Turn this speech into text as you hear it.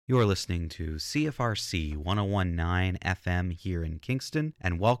You're listening to CFRC 1019 FM here in Kingston,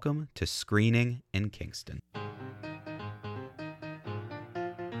 and welcome to Screening in Kingston.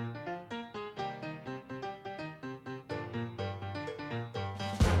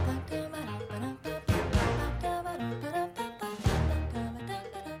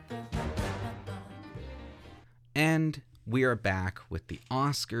 And we are back with the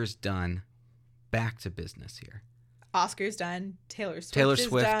Oscars done. Back to business here. Oscars done. Taylor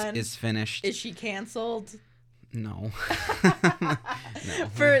Swift is finished. Is she canceled? No. No.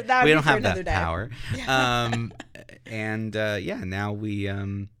 We don't have that power.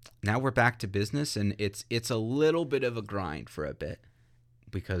 Now we're back to business, and it's a little bit of a grind for a bit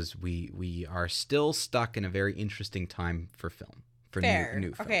because we are still stuck in a very interesting time for film. For Fair.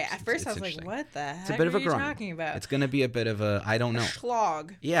 New films. Okay, at first I was like, what the heck it's a bit of a grind. Talking about? It's going to be a bit of a, I don't know. A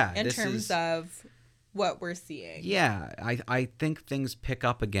slog. Yeah. In terms of what we're seeing. Yeah, I think things pick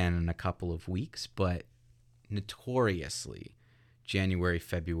up again in a couple of weeks, but notoriously, January,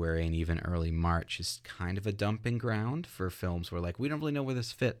 February, and even early March is kind of a dumping ground for films where, like, we don't really know where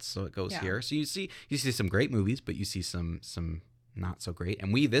this fits, so it goes here. So you see some great movies, but you see some not so great.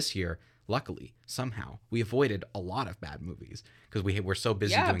 And we this year, luckily, somehow, we avoided a lot of bad movies because we're so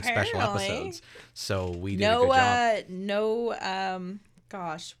busy doing special episodes. So we did a good job.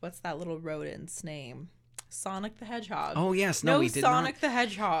 Gosh, what's that little rodent's name? Sonic the Hedgehog. Oh, yes. No, we did Sonic not. the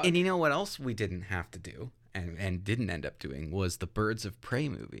Hedgehog. And you know what else we didn't have to do and didn't end up doing was the Birds of Prey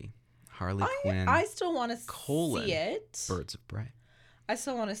movie. Harley Quinn. I still want to see it. Birds of Prey. I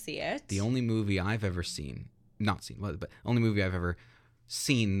still want to see it. The only movie I've ever seen, but only movie I've ever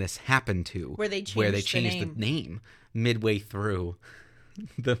seen this happen to. Where they changed the name midway through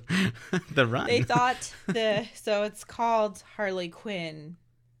the run. They thought so it's called Harley Quinn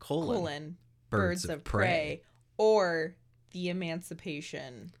colon Birds of Prey or The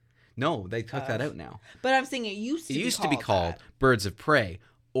Emancipation. No, they took that out now. But I'm saying it used to be called Birds of Prey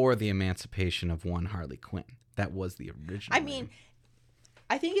or The Emancipation of One Harley Quinn. That was the original. I mean,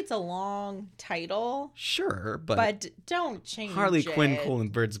 I think it's a long title. Sure, but don't change Harley Quinn colon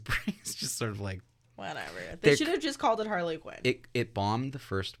Birds of Prey is just sort of like whatever. They should have just called it Harley Quinn. It bombed the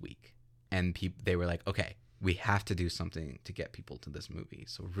first week, and they were like, okay, we have to do something to get people to this movie.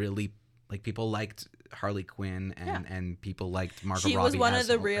 So really, like, people liked Harley Quinn, and people liked Margot Robbie. She was one of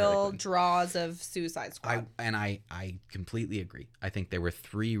the real draws of Suicide Squad. I completely agree. I think there were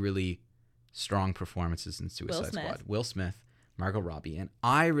three really strong performances in Suicide Squad. Will Smith, Margot Robbie, and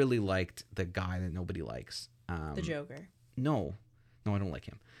I really liked the guy that nobody likes. The Joker. No, I don't like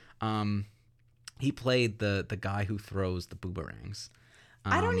him. He played the guy who throws the boomerangs.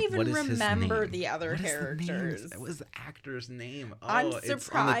 I don't even remember the other characters. That was the actor's name. Oh, I'm surprised.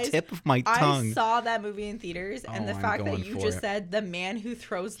 It's on the tip of my tongue. I saw that movie in theaters, and the fact that you just said the man who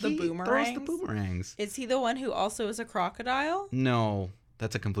throws the boomerangs. He throws the boomerangs. Is he the one who also is a crocodile? No,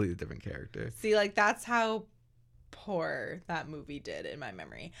 that's a completely different character. See, like, that's how poor that movie did in my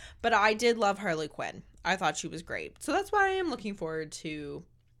memory. But I did love Harley Quinn. I thought she was great. So that's why I am looking forward to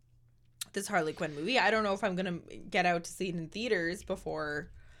this Harley Quinn movie. I don't know if I'm going to get out to see it in theaters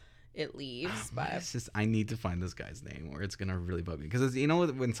before it leaves. But it's just, I need to find this guy's name or it's going to really bug me. Because you know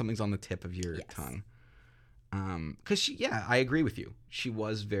when something's on the tip of your tongue. Because I agree with you. She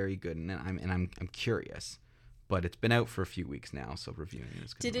was very good, and I'm curious. But it's been out for a few weeks now, so reviewing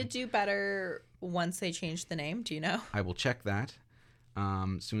is good. Did it do better once they changed the name? Do you know? I will check that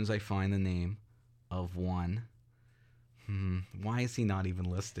as soon as I find the name of one. Why is he not even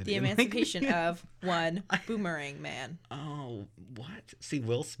listed? The Emancipation of One Boomerang Man. Oh, what? See,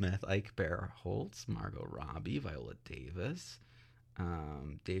 Will Smith, Ike Barinholtz, Margot Robbie, Viola Davis,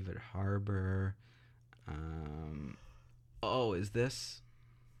 David Harbour. Is this?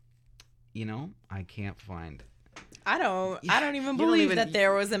 I can't find. I don't even believe that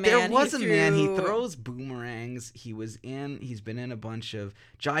there was a man. There was a man. He throws boomerangs. He's been in a bunch of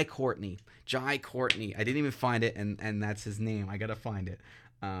Jai Courtney. I didn't even find it, and that's his name. I gotta find it,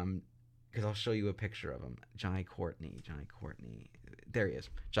 because I'll show you a picture of him. Jai Courtney. There he is.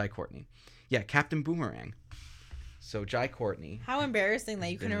 Jai Courtney. Yeah, Captain Boomerang. So Jai Courtney. How embarrassing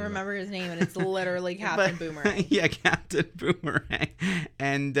that you couldn't remember his name, and it's literally Captain Boomerang. Yeah, Captain Boomerang,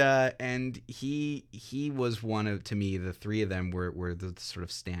 and he was one of, to me, the three of them were the sort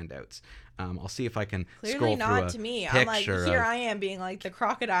of standouts. I'll see if I can scroll through not to me. I'm like, here I am being like the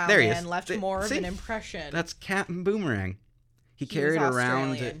crocodile man left more of an impression. That's Captain Boomerang. He carried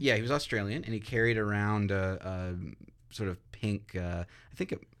around. He was Australian, and he carried around a sort of pink. I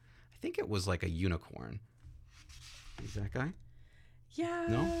think it was like a unicorn. Is that guy? Yeah.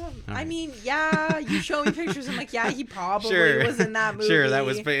 No? All I right. mean, yeah, you show me pictures. I'm like, yeah, he probably Sure. was in that movie. Sure,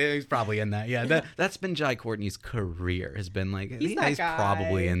 he's probably in that. Yeah, that's been Jai Courtney's career. Has been like, He's yeah, that he's guy.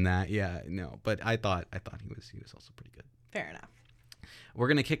 probably in that. Yeah, no, but I thought he was also pretty good. Fair enough. We're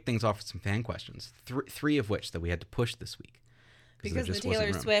gonna kick things off with some fan questions. Three of which that we had to push this week Because there the just wasn't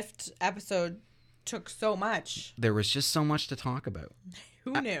Taylor room. Swift episode took so much. There was just so much to talk about.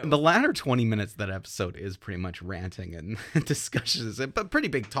 Who knew? The latter 20 minutes of that episode is pretty much ranting and discussions, but pretty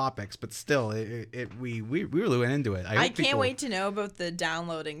big topics. But still, we really went into it. I can't wait to know about the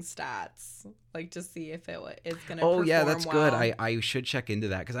downloading stats, like to see if it's gonna. Oh yeah, that's well. good. I should check into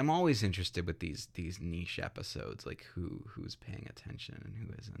that because I'm always interested with these niche episodes, like who's paying attention and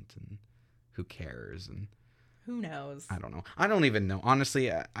who isn't, and who cares, and who knows. I don't know. I don't even know.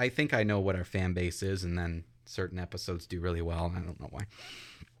 Honestly, I think I know what our fan base is, and then certain episodes do really well. I don't know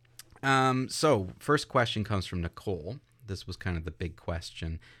why. So first question comes from Nicole. This was kind of the big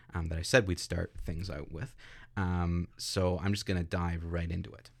question that I said we'd start things out with. So I'm just going to dive right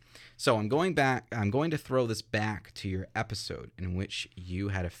into it. So I'm going to throw this back to your episode in which you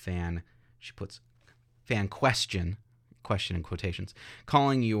had a fan. She puts fan question in quotations,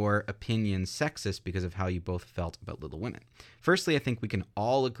 calling your opinion sexist because of how you both felt about Little Women. Firstly, I think we can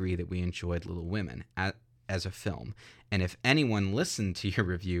all agree that we enjoyed Little Women as a film, and if anyone listened to your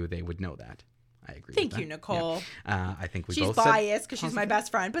review, they would know that. I agree. Thank with you, that. Nicole. Yeah. I think we she's both biased because she's my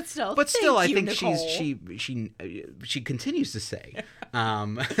best friend, but still. But still, I you, think Nicole. she continues to say.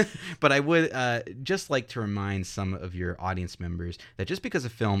 But I would just like to remind some of your audience members that just because a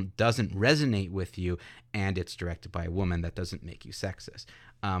film doesn't resonate with you and it's directed by a woman, that doesn't make you sexist.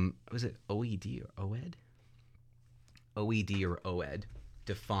 Was it OED or OED? OED or OED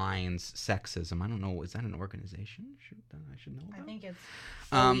defines sexism. I don't know. Is that an organization? I should know about? I think it's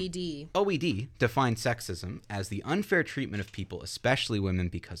OED. OED defines sexism as the unfair treatment of people, especially women,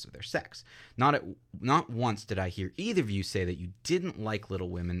 because of their sex. Not once did I hear either of you say that you didn't like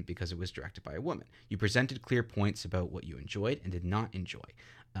Little Women because it was directed by a woman. You presented clear points about what you enjoyed and did not enjoy.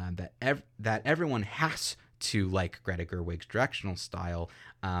 That everyone has to like Greta Gerwig's directional style.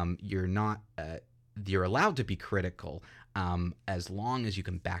 You're allowed to be critical as long as you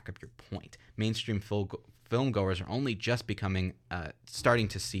can back up your point. Mainstream filmgoers are only just starting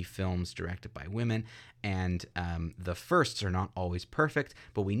to see films directed by women, and the firsts are not always perfect,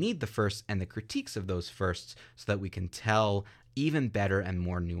 but we need the firsts and the critiques of those firsts so that we can tell even better and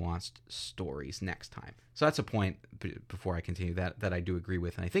more nuanced stories next time. So that's a point, before I continue, that I do agree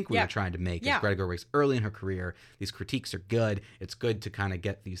with, and I think we were trying to make. As Greta Gerwig's early in her career, these critiques are good. It's good to kind of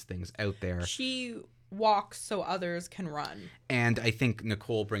get these things out there. She walks so others can run. And I think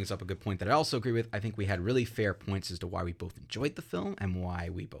Nicole brings up a good point that I also agree with. I think we had really fair points as to why we both enjoyed the film and why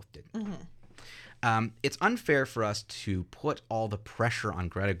we both didn't. Mm-hmm. It's unfair for us to put all the pressure on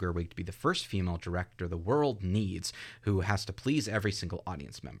Greta Gerwig to be the first female director the world needs who has to please every single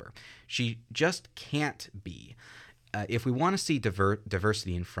audience member. She just can't be. If we want to see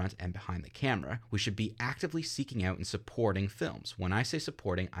diversity in front and behind the camera, we should be actively seeking out and supporting films. When I say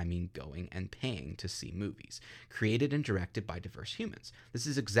supporting, I mean going and paying to see movies, created and directed by diverse humans. This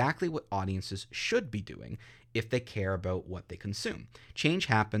is exactly what audiences should be doing if they care about what they consume. Change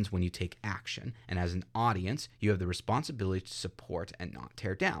happens when you take action, and as an audience, you have the responsibility to support and not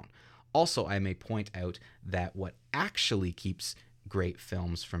tear down. Also, I may point out that what actually keeps great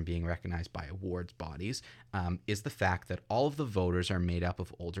films from being recognized by awards bodies is the fact that all of the voters are made up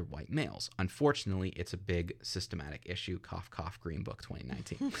of older white males. Unfortunately, it's a big systematic issue. Cough, cough, Green Book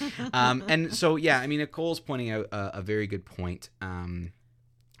 2019. And so, yeah, I mean, Nicole's pointing out a very good point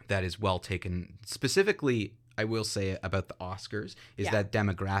that is well taken. Specifically, I will say about the Oscars is that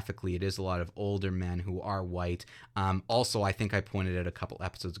demographically it is a lot of older men who are white. Also, I think I pointed out a couple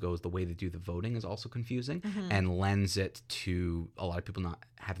episodes ago is the way they do the voting is also confusing and lends it to a lot of people not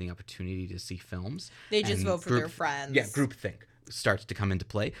having the opportunity to see films. They just vote for their friends. Yeah, groupthink starts to come into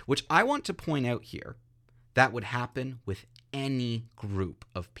play, which I want to point out here. That would happen with any group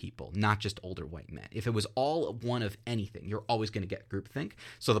of people, not just older white men. If it was all one of anything, you're always going to get groupthink.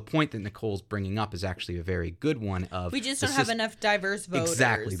 So the point that Nicole's bringing up is actually a very good one. Of we just don't have enough diverse voters.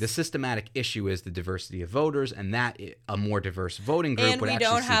 Exactly. The systematic issue is the diversity of voters, and that a more diverse voting group would actually see And we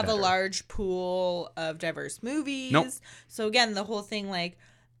don't have better. a large pool of diverse movies. Nope. So again, the whole thing, like,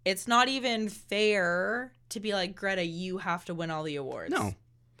 it's not even fair to be like, Greta, you have to win all the awards. No.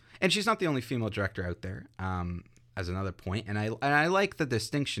 And she's not the only female director out there, as another point. And I like the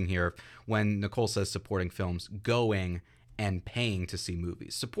distinction here of when Nicole says supporting films, going and paying to see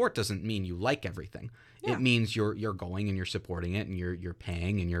movies. Support doesn't mean you like everything. Yeah. It means you're going and you're supporting it and you're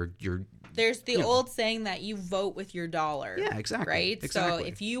paying and you're There's the old saying that you vote with your dollar. Yeah, exactly. Right? Exactly. So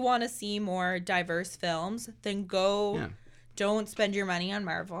if you want to see more diverse films, then don't spend your money on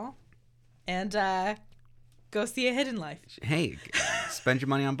Marvel and go see A Hidden Life. Hey, spend your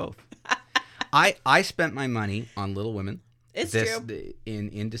money on both. I spent my money on Little Women. It's true.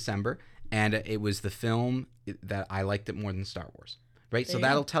 In December, and it was the film that I liked it more than Star Wars. Right? So you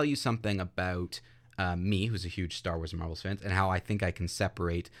that'll go. tell you something about me, who's a huge Star Wars and Marvel fan, and how I think I can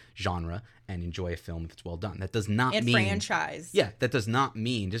separate genre and enjoy a film if it's well done. That does not And mean franchise. Yeah, that does not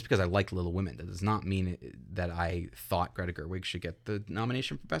mean just because I liked Little Women. That does not mean that I thought Greta Gerwig should get the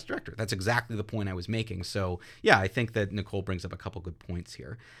nomination for Best Director. That's exactly the point I was making. So yeah, I think that Nicole brings up a couple good points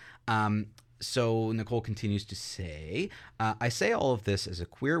here. So Nicole continues to say, I say all of this as a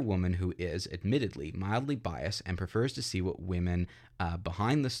queer woman who is, admittedly, mildly biased and prefers to see women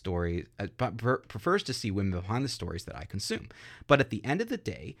behind the stories that I consume. But at the end of the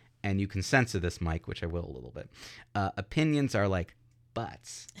day, and you can censor this, Mike, which I will a little bit, opinions are like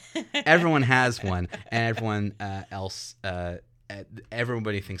butts. Everyone has one, and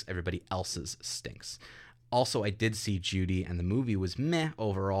everybody thinks everybody else's stinks. Also, I did see Judy, and the movie was meh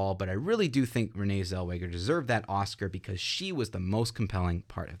overall, but I really do think Renee Zellweger deserved that Oscar because she was the most compelling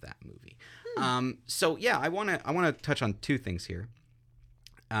part of that movie. So yeah, I want to touch on two things here.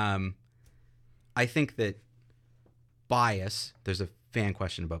 I think that bias. There's a fan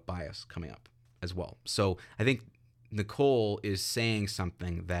question about bias coming up as well. So I think Nicole is saying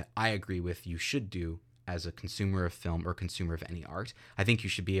something that I agree with. You should do as a consumer of film or consumer of any art. I think you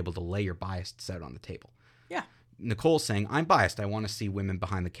should be able to lay your biases out on the table. Yeah. Nicole's saying, I'm biased. I want to see women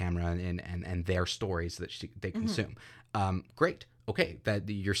behind the camera and their stories that they consume. Great. Okay. That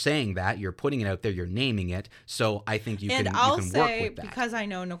you're saying that. You're putting it out there. You're naming it. So I think you can work with that. Because I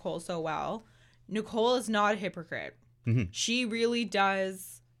know Nicole so well, Nicole is not a hypocrite. Mm-hmm. She really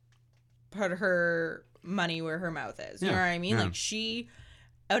does put her money where her mouth is. You know what I mean? Yeah. Like she,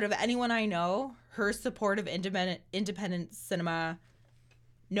 out of anyone I know, her support of independent cinema,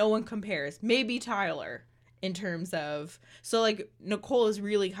 no one compares. Maybe Tyler. In terms of, so like Nicole is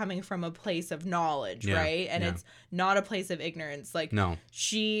really coming from a place of knowledge, right? And it's not a place of ignorance. Like, no,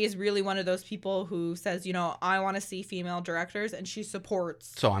 she is really one of those people who says, I want to see female directors, and she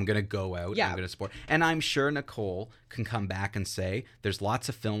supports. So I'm going to go out and I'm going to support. And I'm sure Nicole can come back and say there's lots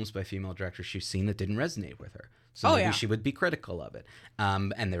of films by female directors she's seen that didn't resonate with her. So maybe she would be critical of it.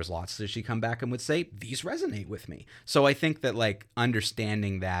 And there's lots that she come back and would say, these resonate with me. So I think that like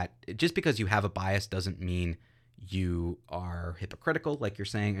understanding that just because you have a bias doesn't mean you are hypocritical, like you're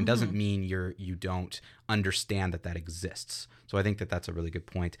saying, and doesn't mean you don't understand that exists. So I think that that's a really good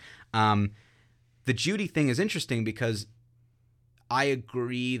point. The Judy thing is interesting because I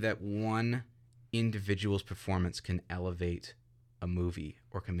agree that one individual's performance can elevate a movie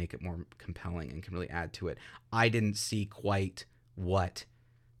or can make it more compelling and can really add to it. I didn't see quite what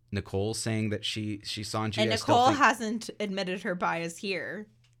Nicole's saying that she saw in Judy. And Nicole hasn't admitted her bias here.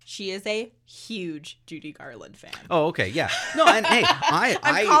 She is a huge Judy Garland fan. Oh, okay, yeah. No, and hey,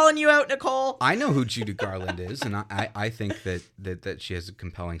 I'm calling you out, Nicole. I know who Judy Garland is, and I think that she has a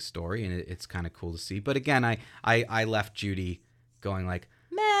compelling story, and it's kind of cool to see. But again, I left Judy going like,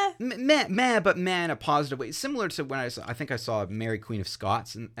 meh, but meh in a positive way. Similar to when I think I saw Mary Queen of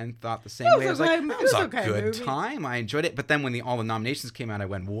Scots and thought the same way. I was like, it was a good time. I enjoyed it. But then when all the nominations came out, I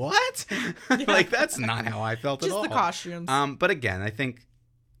went, what? Like, that's not how I felt at all. Just the costumes. But again, I think,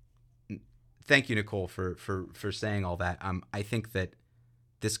 thank you, Nicole, for saying all that. I think that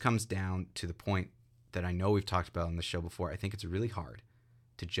this comes down to the point that I know we've talked about on the show before. I think it's really hard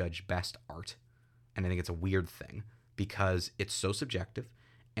to judge best art. And I think it's a weird thing because it's so subjective.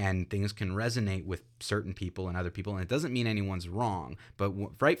 And things can resonate with certain people and other people. And it doesn't mean anyone's wrong. But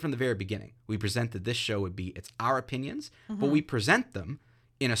right from the very beginning, we presented this show would be, it's our opinions, but we present them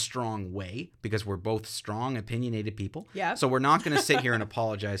in a strong way because we're both strong, opinionated people. Yeah. So we're not going to sit here and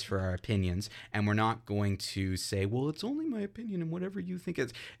apologize for our opinions. And we're not going to say, well, it's only my opinion and whatever you think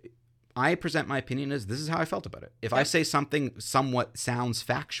is. I present my opinion as this is how I felt about it. If I say something somewhat sounds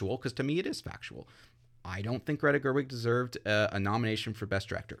factual, because to me it is factual, I don't think Greta Gerwig deserved a nomination for Best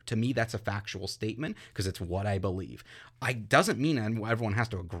Director. To me, that's a factual statement because it's what I believe. It doesn't mean everyone has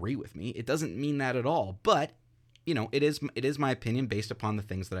to agree with me. It doesn't mean that at all. But, it is my opinion based upon the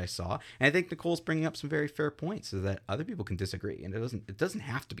things that I saw. And I think Nicole's bringing up some very fair points so that other people can disagree. And it doesn't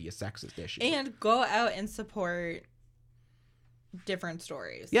have to be a sexist issue. And go out and support different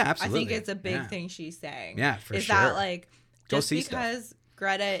stories. Yeah, absolutely. I think it's a big thing she's saying. Yeah, for sure. Is that like, go just see because stuff.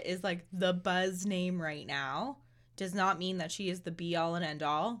 Greta is like the buzz name right now does not mean that she is the be all and end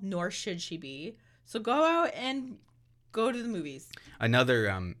all, nor should she be. So go out and go to the movies.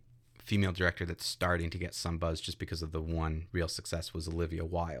 Another female director that's starting to get some buzz just because of the one real success was Olivia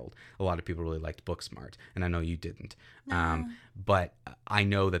Wilde. A lot of people really liked Booksmart, and I know you didn't. No. But I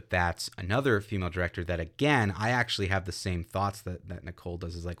know that that's another female director that, again, I actually have the same thoughts that Nicole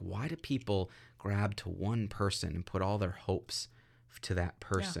does. Is like, why do people grab to one person and put all their hopes to that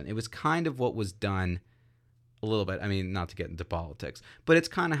person? It was kind of what was done a little bit. I mean, not to get into politics, but it's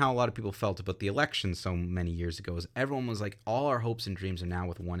kind of how a lot of people felt about the election so many years ago. Is everyone was like, all our hopes and dreams are now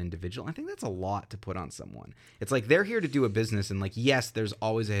with one individual. I think that's a lot to put on someone. It's like they're here to do a business, and like, yes, there's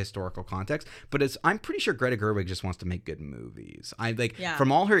always a historical context, but I'm pretty sure Greta Gerwig just wants to make good movies.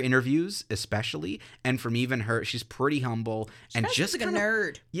 From all her interviews, especially, and from even her, she's pretty humble and just like a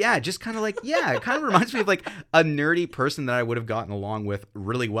nerd. Yeah, just kind of like, it kind of reminds me of like a nerdy person that I would have gotten along with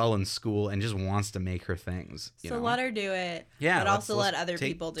really well in school, and just wants to make her things. So let her do it, but also let other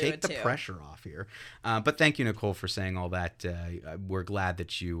people do it too. Take the pressure off here. But thank you, Nicole, for saying all that. We're glad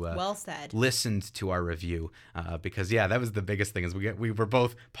that you well said. Listened to our review because, that was the biggest thing is we were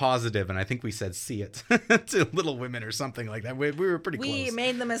both positive, and I think we said see it to Little Women or something like that. We were pretty close. We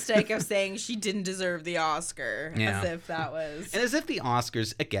made the mistake of saying she didn't deserve the Oscar, as if that was... And as if the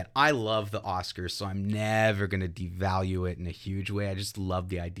Oscars, again, I love the Oscars, so I'm never going to devalue it in a huge way. I just love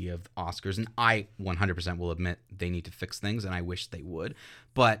the idea of Oscars, and I 100% will admit they need to fix things, and I wish they would.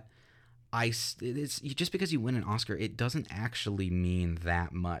 But it's just because you win an Oscar, it doesn't actually mean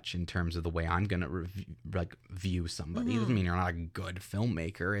that much in terms of the way I'm gonna view somebody. It doesn't mean you're not a good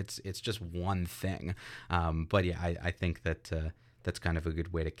filmmaker. It's just one thing. But I think that that's kind of a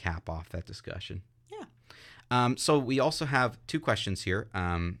good way to cap off that discussion. Yeah. So we also have 2 questions here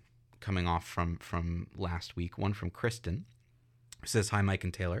coming off from last week. One from Kristen. Says, hi, Mike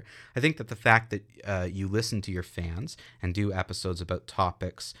and Taylor. I think that the fact that you listen to your fans and do episodes about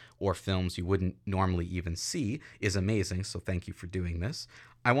topics or films you wouldn't normally even see is amazing, so thank you for doing this.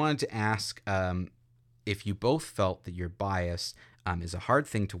 I wanted to ask if you both felt that your bias is a hard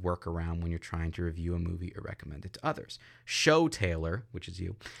thing to work around when you're trying to review a movie or recommend it to others. Show Taylor, which is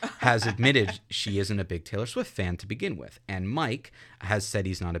you, has admitted she isn't a big Taylor Swift fan to begin with, and Mike has said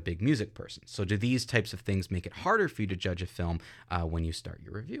he's not a big music person. So do these types of things make it harder for you to judge a film when you start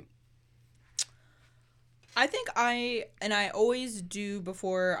your review? I think I always do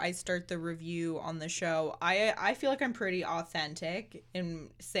before I start the review on the show. I feel like I'm pretty authentic in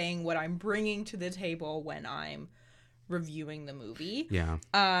saying what I'm bringing to the table when I'm reviewing the movie. Yeah.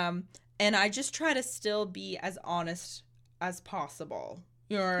 And I just try to still be as honest as possible.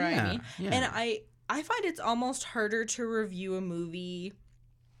 You know what I mean? Yeah. And I find it's almost harder to review a movie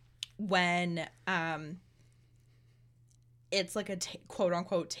when it's like a quote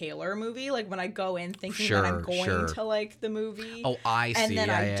unquote Taylor movie. Like when I go in thinking that I'm going to like the movie. Oh, I see. And then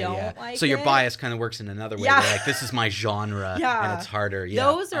I don't like it. So your bias kind of works in another way. Yeah. Like, this is my genre. And it's harder. Yeah.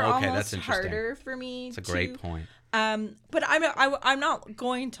 Those are almost harder for me. It's a great point. But I'm not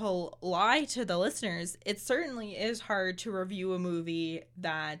going to lie to the listeners. It certainly is hard to review a movie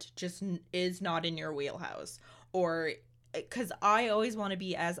that just is not in your wheelhouse, or because I always want to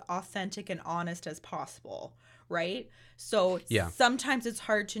be as authentic and honest as possible, right? So sometimes it's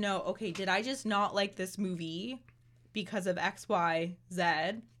hard to know, okay, did I just not like this movie because of X, Y, Z,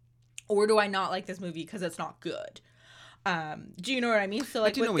 or do I not like this movie because it's not good? Do you know what I mean? So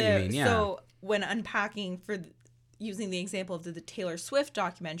like, I do know what you mean, yeah. So when unpacking using the example of the Taylor Swift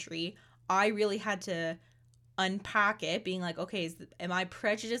documentary, I really had to unpack it, being like, okay, am I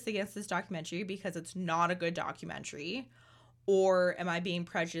prejudiced against this documentary because it's not a good documentary? Or am I being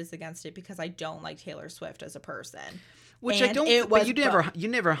prejudiced against it because I don't like Taylor Swift as a person? Which I don't, but you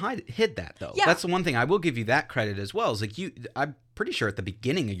never hid that, though. Yeah. That's the one thing. I will give you that credit as well. It's like I'm pretty sure at the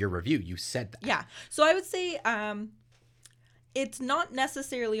beginning of your review, you said that. Yeah. So I would say, it's not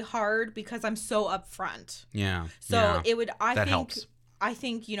necessarily hard because I'm so upfront. Yeah. So helps. I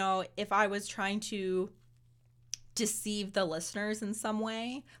think, if I was trying to deceive the listeners in some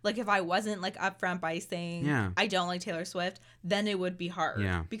way, like if I wasn't like upfront by saying I don't like Taylor Swift, then it would be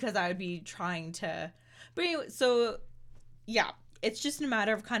hard because I would be trying to. But anyway, so it's just a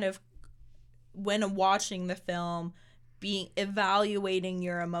matter of kind of when watching the film, evaluating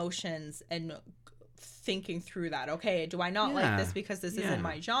your emotions and thinking through that. Okay, do I not like this because this isn't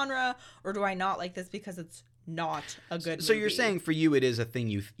my genre, or do I not like this because it's not a good movie? So you're saying for you it is a thing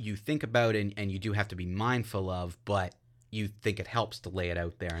you think about and you do have to be mindful of, but you think it helps to lay it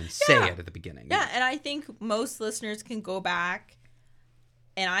out there and say it at the beginning. Yeah, and I think most listeners can go back,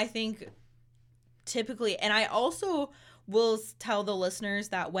 and I think typically, and I also will tell the listeners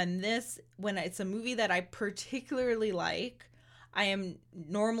that when it's a movie that I particularly like, I am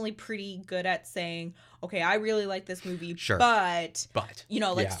normally pretty good at saying, okay, I really like this movie, Sure. but like,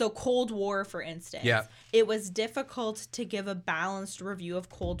 yeah. so Cold War, for instance, Yeah. it was difficult to give a balanced review of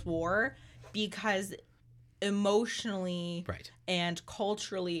Cold War because emotionally Right. and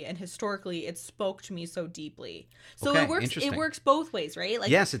culturally and historically it spoke to me so deeply. So Okay, it interesting. works both ways, right?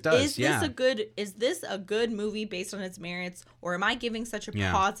 Like, Yes, it does. Is this a good movie based on its merits, or am I giving such a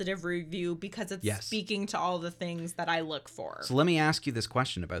Yeah. positive review because it's Yes. speaking to all the things that I look for? So let me ask you this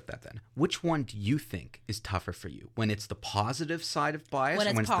question about that then. Which one do you think is tougher for you? When it's the positive side of bias When or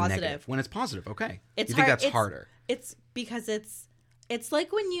it's when it's the positive. negative? When it's positive, okay. It's you think hard- that's harder? It's because it's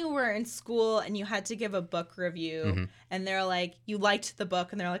like when you were in school and you had to give a book review Mm-hmm. and they're like, you liked the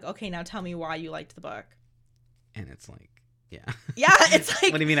book, and they're like, okay, now tell me why you liked the book. And it's like, yeah. Yeah, it's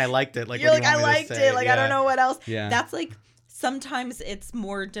like, What do you mean I liked it? Like, you're what do like, you I want me to liked say? it. Like, I don't know what else. Yeah. That's like, sometimes it's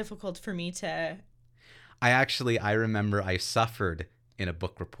more difficult for me to. I remember I suffered in a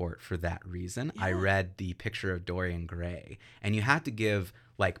book report for that reason. I Yeah. read The Picture of Dorian Gray, and you had to give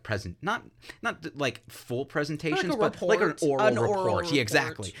like not like full presentations, a but like an report. oral An report. oral Yeah, report.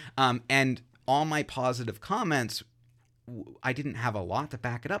 exactly. And all my positive comments, I didn't have a lot to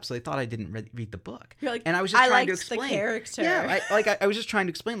back it up, so they thought I didn't read the book. You're like, and I was just I trying to liked the explain. character. Yeah, I was just trying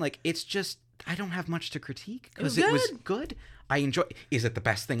to explain. Like, it's just I don't have much to critique because It it was was good. I enjoy. Is it the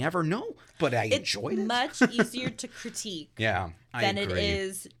best thing ever? No, but I It's enjoyed it. much easier to critique Yeah, I than agree. it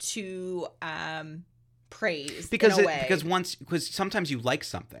is to praise because in a way. because sometimes you like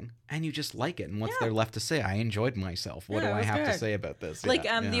something and you just like it, and what's Yeah. there left to say? I enjoyed myself. What Yeah, do it I was have to good. say about this? Like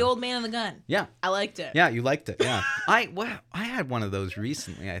Yeah, the yeah. old man and the gun. Yeah. I liked it. Yeah, you liked it. Yeah, I had one of those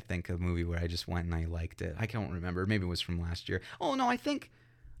recently. I think a movie where I just went and I liked it. I can't remember. Maybe it was from last year. Oh no, I think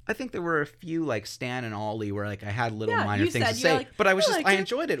there were a few like Stan and Ollie where like I had little Yeah, minor you things said to you say, like- but I was you just liked I it.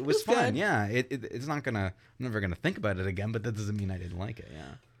 enjoyed it. It was It was fun. good. Yeah, it's not gonna. I'm never gonna think about it again, but that doesn't mean I didn't like it.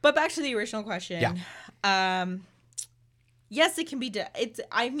 Yeah. But back to the original question. Yeah. Yes, it can be.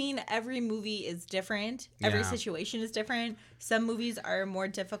 I mean, every movie is different. Every Yeah. situation is different. Some movies are more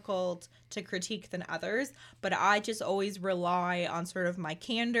difficult to critique than others. But I just always rely on sort of my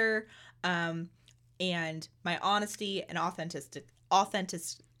candor, and my honesty and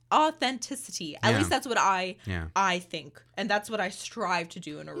authenticity. At Yeah. least that's what Yeah. I think, and that's what I strive to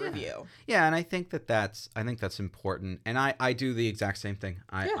do in a review. Yeah, and I think that's important, and I do the exact same thing.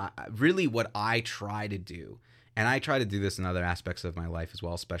 I really what I try to do, and I try to do this in other aspects of my life as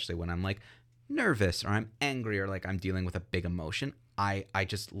well, especially when I'm like nervous or I'm angry or like I'm dealing with a big emotion. I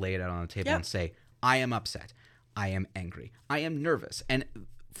just lay it out on the table Yep. and say, I am upset, I am angry, I am nervous, and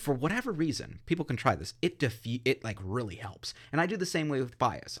for whatever reason, people can try this. It like really helps. And I do the same way with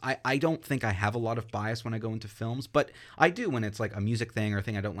bias. I don't think I have a lot of bias when I go into films, but I do when it's like a music thing or a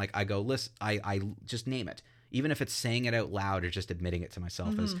thing I don't like. I go, listen, I just name it. Even if it's saying it out loud or just admitting it to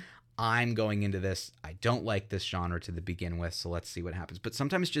myself as I'm going into this, I don't like this genre to begin with, so let's see what happens. But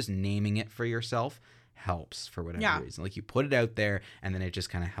sometimes just naming it for yourself helps for whatever reason. Like you put it out there and then it just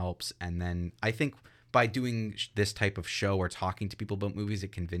kind of helps. And then I think by doing this type of show or talking to people about movies,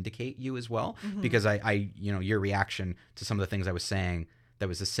 it can vindicate you as well. Because I your reaction to some of the things I was saying that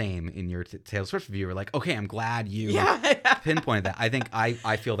was the same in your Taylor Swift review. You were like, okay, I'm glad you pinpointed that. I think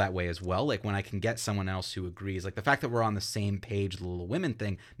I feel that way as well. Like when I can get someone else who agrees, like the fact that we're on the same page, the Little Women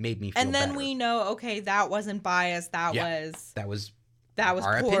thing made me feel And then better. we know, okay, that wasn't biased. That was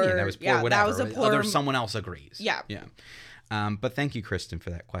our poor. opinion. That was poor. Yeah, whatever. that was a poor. Other someone else agrees. Yeah. Yeah. But thank you, Kristen, for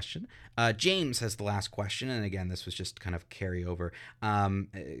that question. James has the last question, and again, this was just kind of carryover.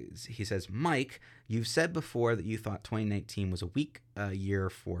 He says, Mike, you've said before that you thought 2019 was a weak year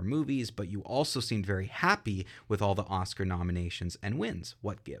for movies, but you also seemed very happy with all the Oscar nominations and wins.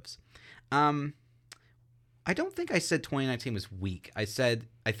 What gives? I don't think I said 2019 was weak. I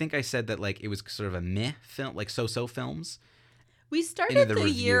think I said that like it was sort of a meh film, like so-so films. We started the the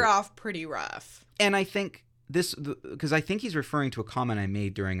year review. off pretty rough. And I think because I think he's referring to a comment I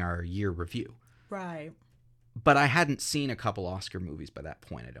made during our year review. Right. But I hadn't seen a couple Oscar movies by that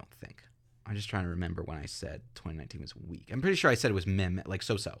point, I don't think. I'm just trying to remember when I said 2019 was weak. I'm pretty sure I said it was like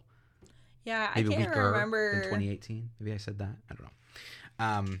so-so. Yeah, Maybe I can't weaker remember. than 2018. Maybe I said that. I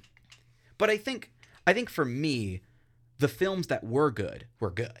don't know. But I think for me, the films that were good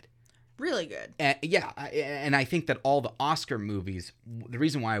were good. Really good. And and I think that all the Oscar movies, the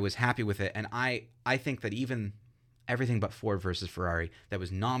reason why I was happy with it, and I think that even everything but Ford versus Ferrari that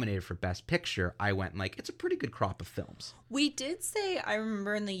was nominated for Best Picture, I went like, it's a pretty good crop of films. We did say, I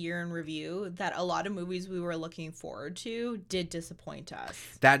remember in the year in review, that a lot of movies we were looking forward to did disappoint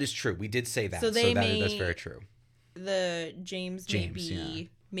us. That is true. We did say that. So that's very true. the James yeah.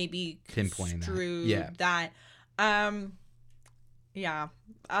 maybe Pinpointing construed that. Yeah,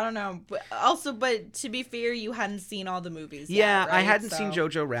 I don't know, but to be fair, you hadn't seen all the movies Yeah, yet, right? I hadn't seen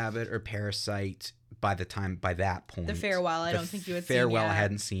Jojo Rabbit or Parasite by that point. The Farewell, I don't think you had seen Farewell yet. I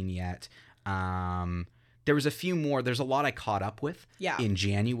hadn't seen yet. There was a few more. There's a lot I caught up with in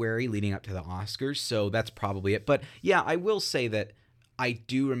January leading up to the Oscars, so that's probably it. But yeah, I will say that I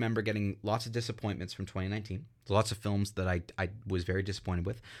do remember getting lots of disappointments from 2019. Lots of films that I was very disappointed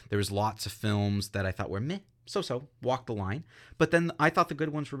with. There was lots of films that I thought were meh, so, walked the line. But then I thought the good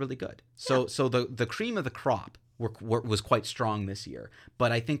ones were really good. So the cream of the crop was quite strong this year.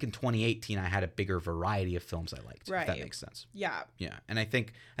 But I think in 2018 I had a bigger variety of films I liked. If that makes sense. Yeah. Yeah, and I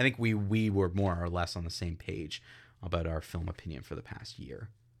think we were more or less on the same page about our film opinion for the past year.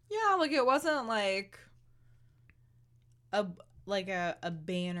 Yeah, like it wasn't like a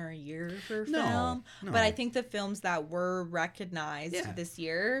banner year for film, but I think the films that were recognized this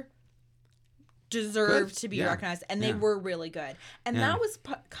year deserved to be recognized, and they were really good. And that was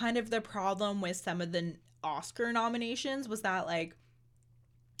kind of the problem with some of the Oscar nominations, was that like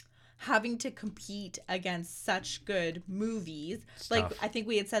having to compete against such good movies. Like I think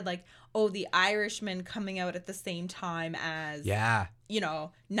we had said like, oh, The Irishman coming out at the same time as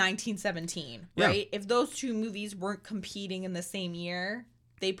 1917, right? If those two movies weren't competing in the same year,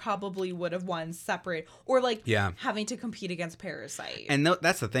 they probably would have won separate, or like having to compete against Parasite. And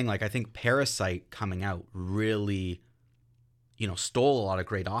that's the thing. Like I think Parasite coming out really, stole a lot of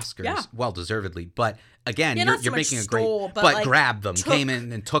great Oscars, well deservedly. But again, you're making a great, but like, grabbed them, came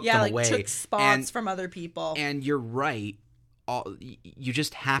in and took them away, took spots from other people. And you're right. You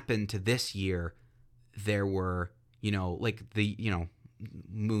just happened to this year. There were, like the,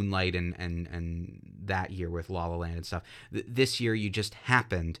 Moonlight and that year with La La Land and stuff. This year you just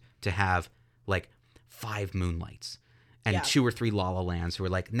happened to have like 5 Moonlights and 2 or 3 La La Lands who are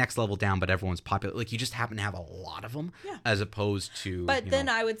like next level down, but everyone's popular. Like you just happen to have a lot of them as opposed to. But then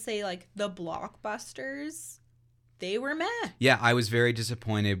I would say like the blockbusters, they were meh. Yeah, I was very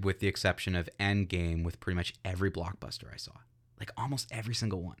disappointed with the exception of Endgame with pretty much every blockbuster I saw. Like almost every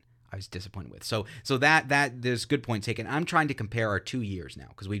single one. I was disappointed with. So that there's a good point taken. I'm trying to compare our 2 years now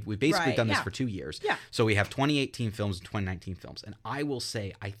because we've basically done this for 2 years. Yeah. So we have 2018 films and 2019 films. And I will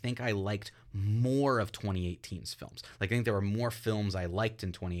say I think I liked more of 2018's films. Like I think there were more films I liked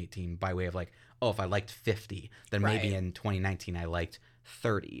in 2018 by way of like, oh, if I liked 50, then maybe in 2019 I liked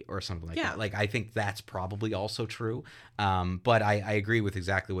 30 or something like that. Like I think that's probably also true. But I agree with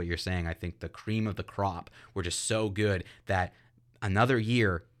exactly what you're saying. I think the cream of the crop were just so good that another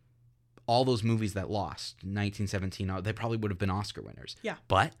year, all those movies that lost, 1917, they probably would have been Oscar winners. Yeah.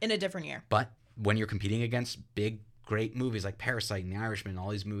 But in a different year. But when you're competing against big, great movies like Parasite and The Irishman,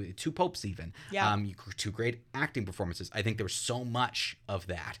 all these movies, Two Popes even, 2 great acting performances, I think there was so much of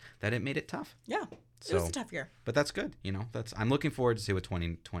that it made it tough. Yeah. It was a tough year. But that's good. I'm looking forward to see what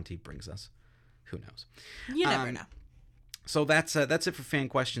 2020 brings us. Who knows? You never know. So that's it for fan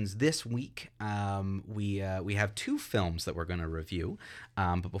questions this week. We have 2 films that we're going to review,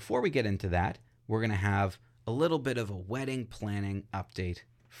 but before we get into that, we're going to have a little bit of a wedding planning update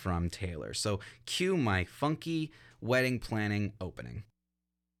from Taylor. So cue my funky wedding planning opening.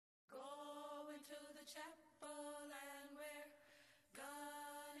 Going to the chapel and we're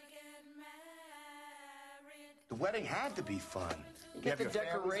gonna get married. The wedding had to be fun. You get the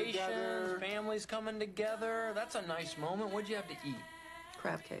decorations, families coming together. That's a nice moment. What'd you have to eat?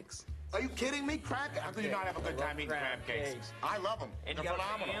 Crab cakes. Are you kidding me? How could you not have a good time eating crab cakes? I love them. And They're you got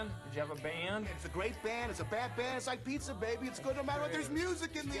phenomenal. a band? Did you have a band? It's a great band. It's a bad band. It's like pizza, baby. It's good no matter what. There's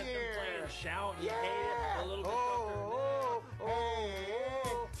music in the Get them air. playing, shout, and Yeah. hey, a little bit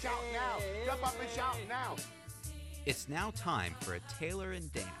Oh, shout now. Jump up and shout now. It's now time for a Taylor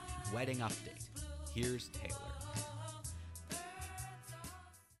and Dan wedding update. Here's Taylor.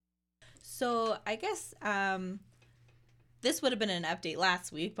 So I guess this would have been an update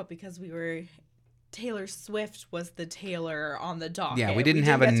last week, but because Taylor Swift was the Taylor on the docket. Yeah, we didn't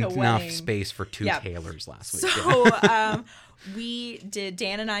have enough wedding. Space for 2 Taylors last week. So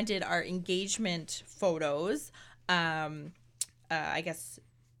Dan and I did our engagement photos, I guess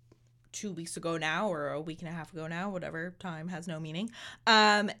 2 weeks ago now, or a week and a half ago now, whatever, time has no meaning.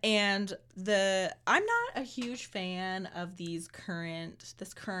 And I'm not a huge fan of this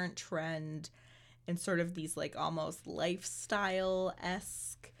current trend and sort of these like almost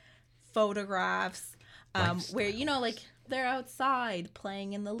lifestyle-esque photographs, where, like they're outside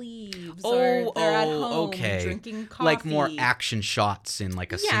playing in the leaves, Oh, or they're at oh, home okay. drinking coffee. Like more action shots in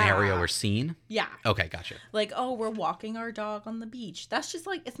like a scenario or scene. Yeah. Okay, gotcha. Like, oh, we're walking our dog on the beach. That's just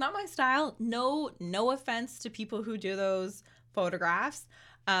like, it's not my style. No offense to people who do those photographs.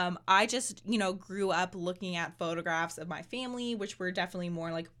 I just, grew up looking at photographs of my family, which were definitely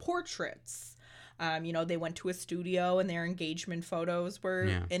more like portraits. They went to a studio and their engagement photos were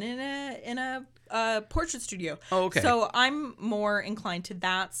in a portrait studio. Oh, okay. So I'm more inclined to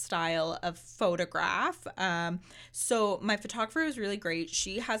that style of photograph. So my photographer is really great.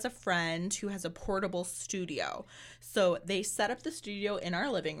 She has a friend who has a portable studio. So they set up the studio in our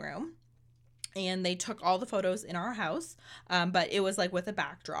living room. And they took all the photos in our house, but it was like with a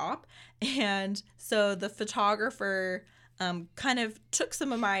backdrop. And so the photographer kind of took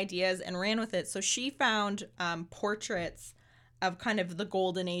some of my ideas and ran with it. So she found portraits of kind of the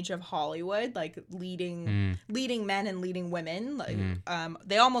golden age of Hollywood, like leading men and leading women. Like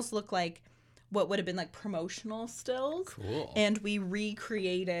they almost look like what would have been like promotional stills. Cool. And we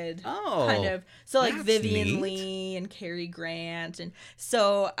recreated kind of like that's Vivian neat. Leigh and Cary Grant. And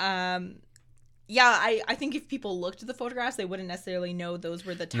so I think if people looked at the photographs, they wouldn't necessarily know those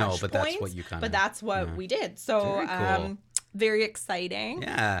were the touch points. that's what you kind of. But that's what we did. So Very cool. very exciting.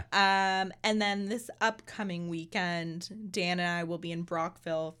 Yeah. And then this upcoming weekend, Dan and I will be in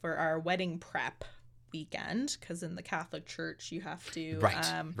Brockville for our wedding prep weekend, because in the Catholic Church you have to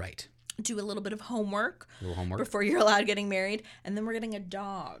Right. do a little bit of homework, Homework. before you're allowed getting married. And then we're getting a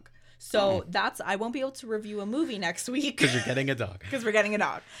dog. So I won't be able to review a movie next week. Because you're getting a dog. Because we're getting a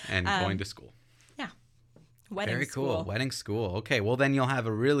dog. And going to school. Yeah. Wedding Very school. cool. Wedding school. Okay, well then you'll have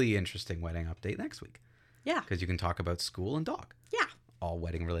a really interesting wedding update next week. Yeah. Because you can talk about school and dog. Yeah. All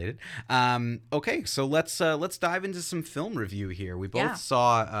wedding related. Okay, so let's dive into some film review here. We both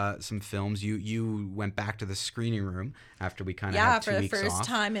saw some films. You went back to the screening room after we kind of had 2 for the weeks first off.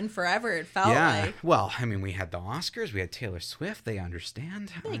 time in forever, it felt Yeah. like. Well, I mean, we had the Oscars. We had Taylor Swift. They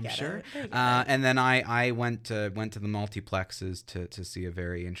understand. I'm get sure. it. They get And then I went to the multiplexes to see a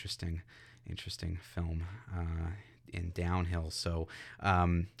very interesting film in Downhill. So.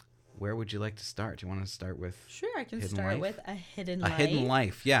 Where would you like to start? Do you want to start with Sure, I can Hidden start Life? with A Hidden A Life. Hidden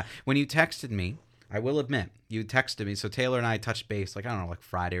Life? Yeah. When you texted me, I will admit, you texted me. So Taylor and I touched base, like, I don't know, like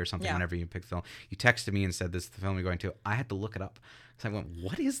Friday or something, Yeah. whenever you pick film. You texted me and said, this is the film you're going to. I had to look it up. So I went,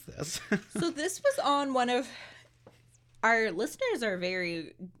 what is this? So this was on one of our listeners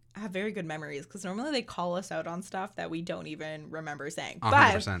have very good memories, because normally they call us out on stuff that we don't even remember saying.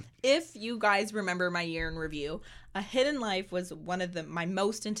 100%. But if you guys remember my year in review, A Hidden Life was one of my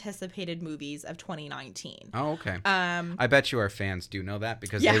most anticipated movies of 2019. Oh, okay. I bet you our fans do know that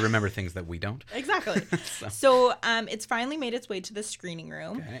because Yeah. they remember things that we don't. Exactly. So it's finally made its way to the screening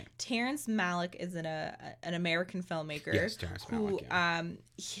room. Okay. Terrence Malick is an American filmmaker. Yes, Terrence Malick,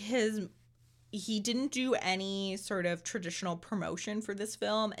 Who he didn't do any sort of traditional promotion for this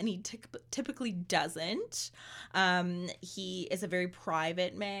film, and he typically doesn't. He is a very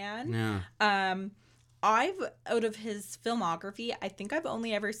private man. Yeah. Out of his filmography, I think I've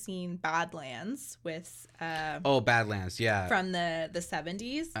only ever seen Badlands with Badlands, yeah. from the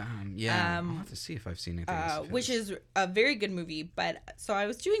 70s. Yeah. I'll have to see if I've seen anything else of Which his. is a very good movie. But so I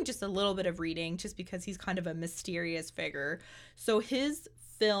was doing just a little bit of reading, just because he's kind of a mysterious figure. So his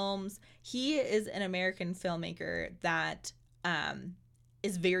films, he is an American filmmaker that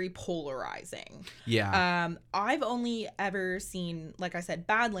is very polarizing. Yeah. I've only ever seen, like I said,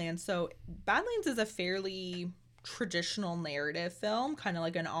 Badlands. So Badlands is a fairly traditional narrative film, kind of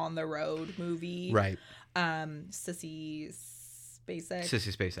like an on-the-road movie. Right. Sissy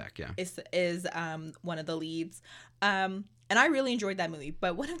Spacek yeah. is one of the leads. And I really enjoyed that movie.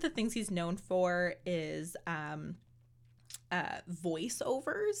 But one of the things he's known for is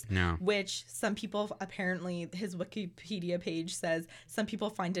voiceovers, which some people, apparently his Wikipedia page says, some people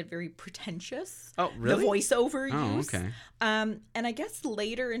find it very pretentious. Oh, really? The voiceover use. Oh, okay. And I guess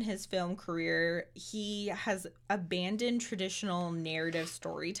later in his film career, he has abandoned traditional narrative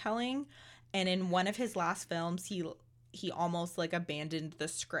storytelling. And in one of his last films, he almost like abandoned the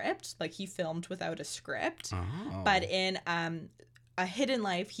script. Like he filmed without a script. Oh. But in A Hidden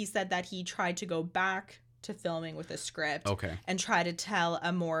Life, he said that he tried to go back to filming with a script. Okay. And try to tell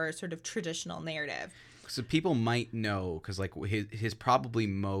a more sort of traditional narrative. So people might know, because like his probably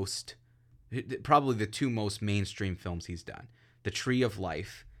the two most mainstream films he's done, The Tree of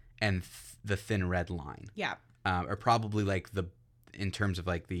Life and The Thin Red Line. Yeah. Are probably like in terms of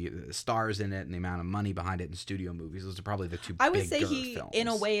like the stars in it and the amount of money behind it in studio movies, those are probably the two. I would say bigger he, films. in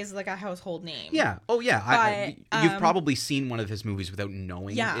a way, is like a household name. Yeah. Oh yeah. But, You've probably seen one of his movies without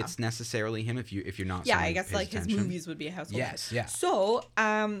knowing Yeah. it's necessarily him if you're not. Yeah, someone I guess who pays like his attention. movies would be a household. Yes. name. Yeah. So,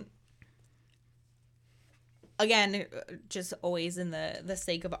 again, just always in the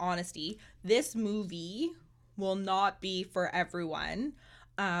sake of honesty, this movie will not be for everyone.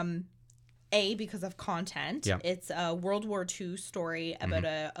 Because of content. Yeah. It's a World War II story about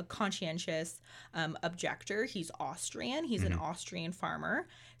a conscientious objector. He's Austrian. He's an Austrian farmer.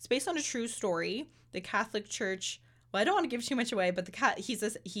 It's based on a true story. The Catholic Church. Well, I don't want to give too much away, but he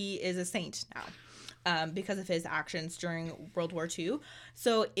is a saint now because of his actions during World War II.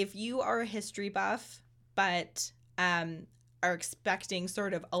 So if you are a history buff but are expecting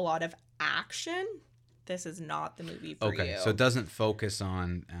sort of a lot of action, this is not the movie for you. Okay, so it doesn't focus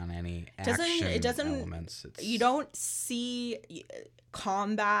on any action It doesn't. elements. You don't see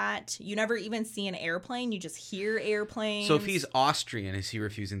combat. You never even see an airplane. You just hear airplanes. So if he's Austrian, is he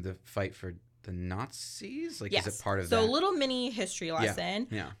refusing to fight for the Nazis? Like, yes. is it part of so that? a little mini history lesson.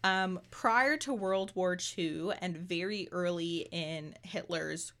 Yeah. Prior to World War II and very early in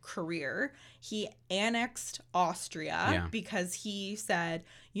Hitler's career, he annexed Austria because he said,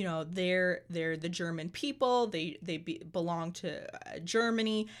 you know, they're the German people. They belong to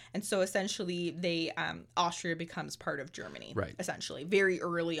Germany, and so essentially Austria becomes part of Germany. Right. Essentially, very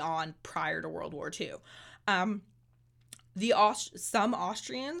early on, prior to World War II, some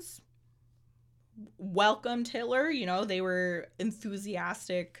Austrians welcomed Hitler. You know, they were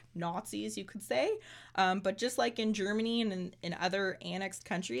enthusiastic Nazis, you could say. But just like in Germany and in other annexed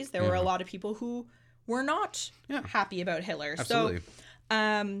countries, there were a lot of people who were not happy about Hitler. Absolutely.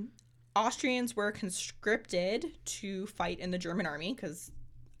 So Austrians were conscripted to fight in the German army because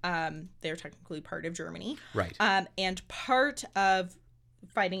they're technically part of Germany. Right. And part of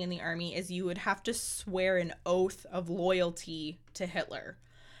fighting in the army is you would have to swear an oath of loyalty to Hitler.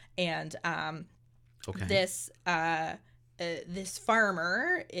 And Okay. this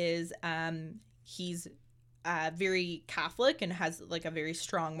farmer is he's very Catholic and has like a very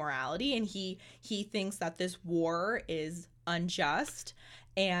strong morality, and he thinks that this war is unjust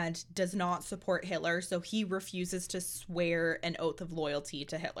and does not support Hitler, so he refuses to swear an oath of loyalty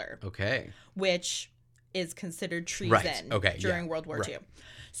to Hitler, Okay. which is considered treason during World War II.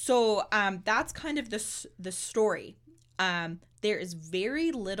 So that's kind of the story. There is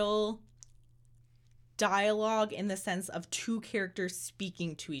very little dialogue in the sense of two characters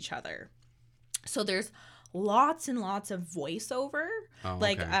speaking to each other. So there's lots and lots of voiceover,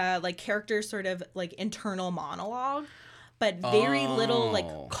 like characters sort of like internal monologue, but very little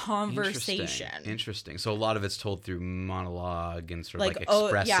like conversation. Interesting. So a lot of it's told through monologue and sort of Like,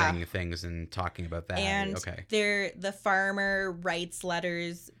 expressing things and talking about that. And the farmer writes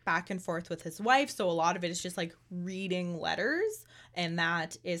letters back and forth with his wife, so a lot of it is just like reading letters, and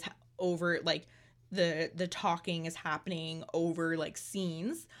that is over like the talking is happening over like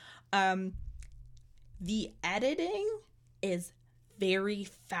scenes. The editing is very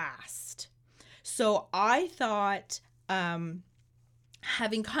fast. So I thought, having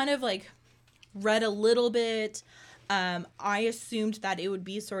kind of like read a little bit, I assumed that it would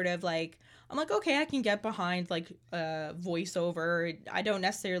be sort of like, I'm like, okay, I can get behind like voiceover. I don't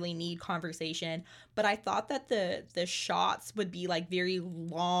necessarily need conversation, but I thought that the shots would be like very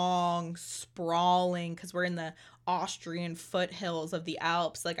long, sprawling, because we're in the Austrian foothills of the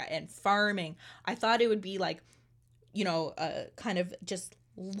Alps, like, and farming. I thought it would be like, you know, kind of just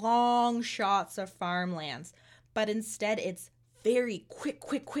long shots of farmlands, but instead it's very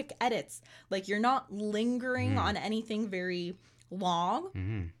quick edits. Like, you're not lingering on anything very long.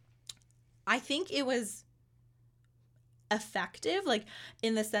 Mm-hmm. I think it was effective, like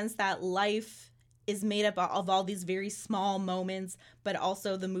in the sense that life is made up of all these very small moments, but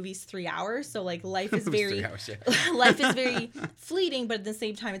also the movie's 3 hours. So like life is very, life is very fleeting, but at the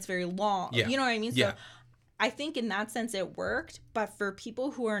same time, it's very long. Yeah. You know what I mean? Yeah. So I think in that sense it worked, but for people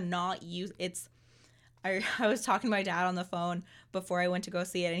who are not used, I was talking to my dad on the phone before I went to go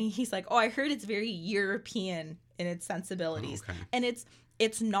see it, and he's like, oh, I heard it's very European in its sensibilities. Oh, okay. And it's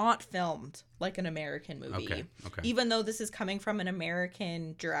not filmed like an American movie. Okay. Even though this is coming from an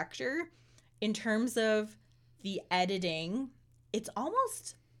American director, in terms of the editing, it's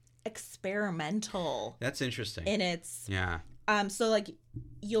almost experimental. That's interesting. In its so like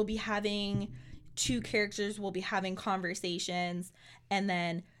you'll be having two characters will be having conversations, and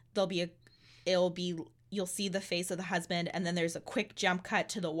then you'll see the face of the husband, and then there's a quick jump cut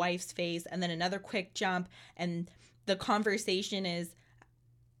to the wife's face, and then another quick jump, and the conversation is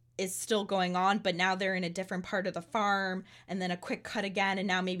is still going on, but now they're in a different part of the farm, and then a quick cut again, and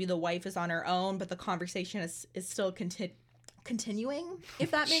now maybe the wife is on her own, but the conversation is still continuing,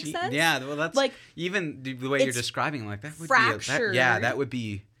 if that makes sense. Yeah, well, that's like even the way you're it's describing, like that would fractured. that would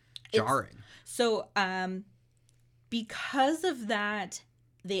be jarring. So, because of that,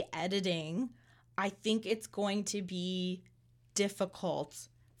 the editing, I think it's going to be difficult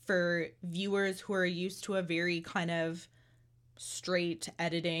for viewers who are used to a very kind of straight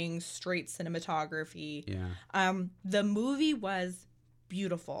editing, straight cinematography. Yeah. The movie was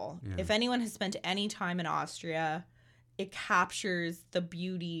beautiful. Yeah. If anyone has spent any time in Austria, it captures the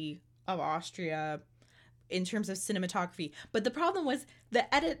beauty of Austria in terms of cinematography. But the problem was the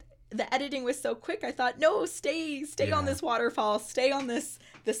editing was so quick. I thought, no, stay Yeah. on this waterfall, stay on this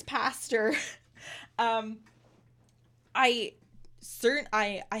pasture. I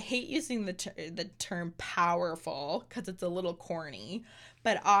hate using the term powerful because it's a little corny,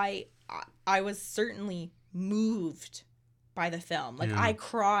 but I was certainly moved by the film. Like, Yeah. I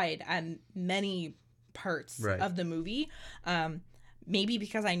cried at many parts Right. of the movie. Maybe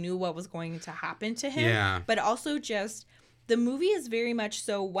because I knew what was going to happen to him. Yeah. But also just the movie is very much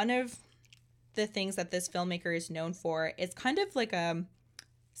so, one of the things that this filmmaker is known for is kind of like a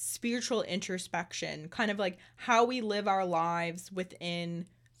spiritual introspection, kind of like how we live our lives within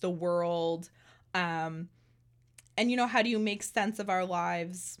the world. And, you know, how do you make sense of our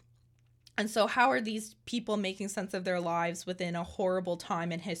lives? And so how are these people making sense of their lives within a horrible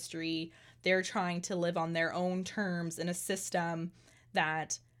time in history? They're trying to live on their own terms in a system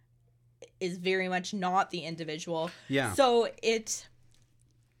that is very much not the individual. Yeah. So it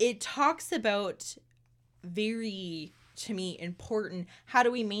talks about very, to me, important, how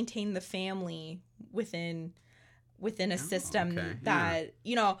do we maintain the family within a system okay. that,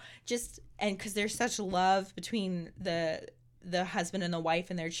 you know, just, and because there's such love between the husband and the wife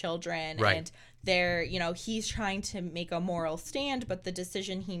and their children. Right. And they're, you know, he's trying to make a moral stand, but the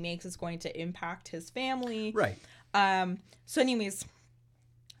decision he makes is going to impact his family. Right. So anyways,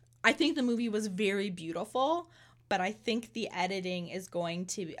 I think the movie was very beautiful, but I think the editing is going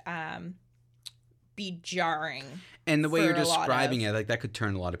to be jarring. And the way for you're a lot describing of- it, like that could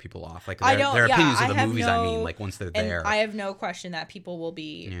turn a lot of people off. Like I their, don't- their yeah, opinions I of the have movies, no- I mean, like once they're And there. I have no question that people will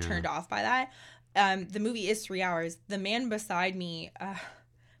be Yeah. turned off by that. The movie is 3 hours. The man beside me,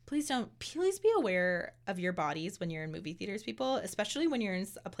 please be aware of your bodies when you're in movie theaters, people, especially when you're in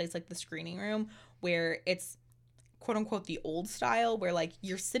a place like the screening room where it's quote unquote the old style, where like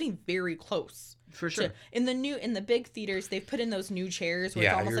you're sitting very close. For sure. In the big theaters, they've put in those new chairs where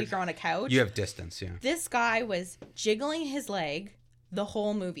Yeah, it's almost you're- like you're on a couch. You have distance, yeah. This guy was jiggling his leg the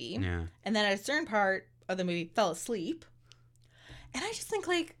whole movie. Yeah. And then at a certain part of the movie fell asleep. And I just think,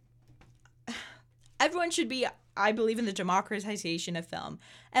 like, everyone should be, I believe in the democratization of film.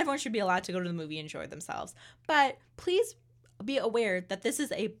 Everyone should be allowed to go to the movie and enjoy themselves. But please be aware that this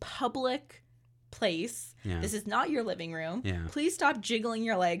is a public place. Yeah. This is not your living room. Yeah. Please stop jiggling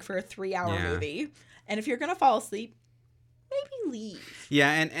your leg for a 3-hour Yeah. movie. And if you're going to fall asleep, maybe leave.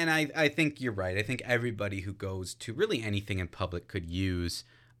 Yeah, and I think you're right. I think everybody who goes to really anything in public could use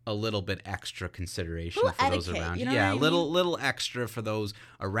a little bit extra consideration Little for those etiquette, around you you. know Yeah, what I little extra for those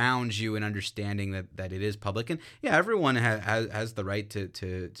around you, and understanding that it is public. And yeah, everyone has the right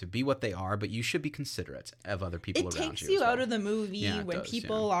to be what they are, but you should be considerate of other people It around takes you. you as well. out of the movie Yeah, it when does,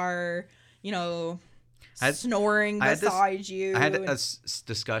 people yeah. are, you know, I had- snoring I had this- beside you. I had and- a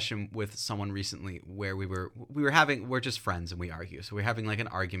discussion with someone recently where we're just friends and we argue. So we're having like an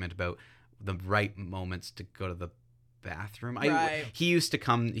argument about the right moments to go to the bathroom. Right. He used to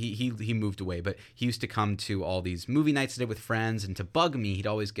come. He moved away, but he used to come to all these movie nights I did with friends, and to bug me, he'd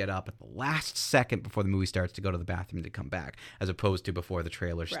always get up at the last second before the movie starts to go to the bathroom to come back, as opposed to before the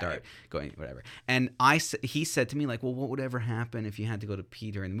trailers start Right. going, whatever. And he said to me like, well, what would ever happen if you had to go to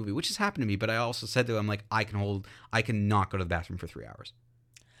pee during the movie? Which has happened to me, but I also said to him like, I cannot go to the bathroom for 3 hours.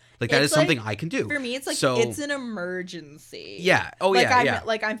 Like that It's is something like- I can do. For me, it's like So- it's an emergency. Yeah. Oh like yeah.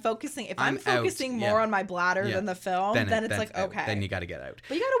 I'm focusing. If I'm I'm out, focusing more yeah. on my bladder Yeah. than the film, then it's like okay. Then you got to get out.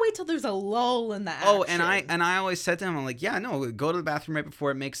 But you gotta wait till there's a lull in the action. Oh, and I always said to him, I'm like, yeah, no, go to the bathroom right before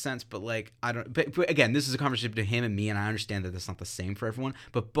it makes sense. But like, I don't. But again, this is a conversation between him and me, and I understand that that's not the same for everyone.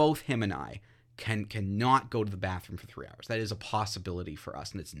 But both him and I cannot go to the bathroom for 3 hours. That is a possibility for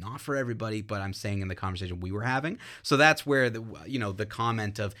us, and it's not for everybody. But I'm saying in the conversation we were having, so that's where the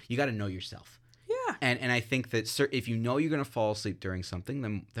comment of you got to know yourself. Yeah. And I think that if you know you're going to fall asleep during something,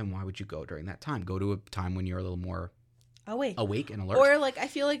 then why would you go during that time? Go to a time when you're a little more awake and alert. Or like I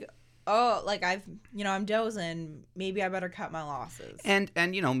feel like like I'm dozing. Maybe I better cut my losses. And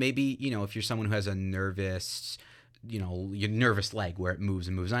maybe if you're someone who has a nervous your nervous leg where it moves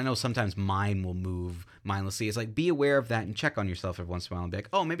and moves. And I know sometimes mine will move mindlessly. It's like, be aware of that and check on yourself every once in a while and be like,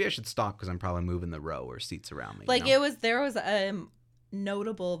 oh, maybe I should stop because I'm probably moving the row or seats around me. Like there was a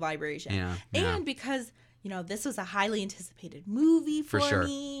notable vibration. Yeah. And because, this was a highly anticipated movie for sure.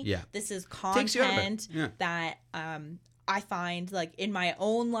 me. Yeah. This is Takes you out of it. content Yeah. that I find like in my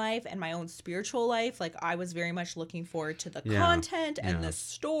own life and my own spiritual life, like I was very much looking forward to the content and the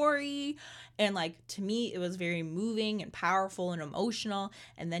story. And like, to me, it was very moving and powerful and emotional.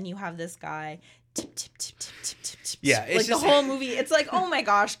 And then you have this guy tip, tip, tip, tip, tip, tip, tip. Yeah, it's like just- the whole movie. It's like, oh my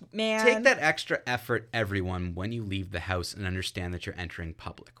gosh, man. Take that extra effort, everyone, when you leave the house and understand that you're entering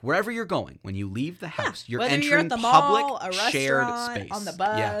public. Wherever you're going, when you leave the house, you're Whether entering you're at the public mall, a shared restaurant, space. on the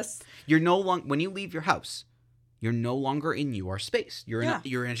bus. Yeah. You're no longer, when you leave your house, you're no longer in your space. You're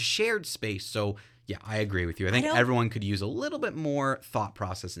in a shared space. So yeah, I agree with you. I think don't- everyone could use a little bit more thought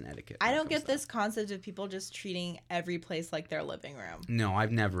process and etiquette. I when it don't comes get to that. this concept of people just treating every place like their living room. No,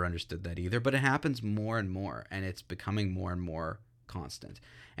 I've never understood that either, but it happens more and more, and it's becoming more and more constant.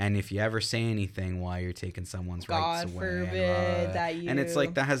 And if you ever say anything while you're taking someone's rights God away, forbid that and it's like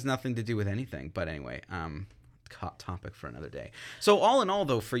you- that has nothing to do with anything. But anyway, hot topic for another day. So all in all,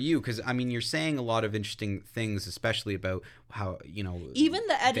 though, for you, because I mean, you're saying a lot of interesting things, especially about how Even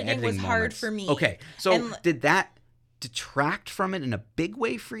the editing was hard moments. for me. Okay, so And- did that detract from it in a big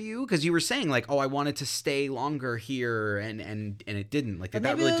way for you? Because you were saying like, oh, I wanted to stay longer here, and it didn't. Like, did But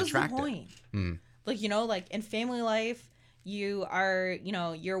that maybe really that was detract the it? point. Hmm. Like, like in family life, you are,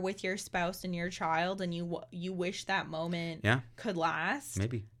 you're with your spouse and your child, and you wish that moment Yeah. could last,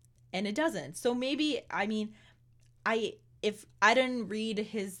 Maybe. and it doesn't. So maybe, I mean, if I didn't read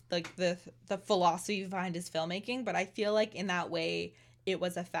his like the philosophy behind his filmmaking, but I feel like in that way it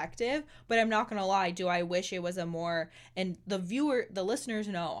was effective. But I'm not gonna lie, do I wish it was a more, and the listeners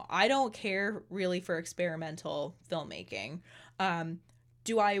know I don't care really for experimental filmmaking.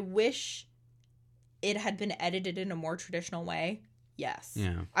 Do I wish it had been edited in a more traditional way? Yes.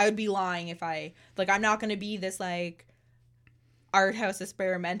 Yeah. I would be lying if I'm not gonna be this like art house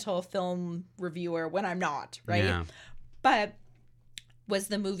experimental film reviewer when I'm not, right? Yeah. But was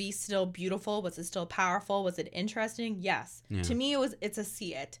the movie still beautiful? Was it still powerful? Was it interesting? Yes. Yeah. To me, it's a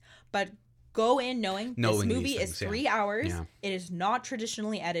see it. But go in knowing this Knowing movie these is things, 3 hours. Yeah. It is not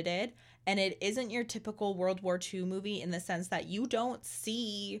traditionally edited, and it isn't your typical World War II movie in the sense that you don't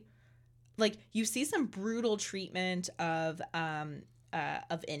see, like, you see some brutal treatment of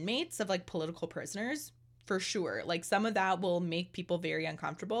inmates, of like political prisoners, for sure. Like, some of that will make people very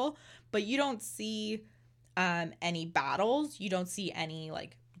uncomfortable, but you don't see any battles. You don't see any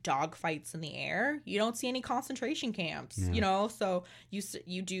like dog fights in the air. You don't see any concentration camps. Yeah. So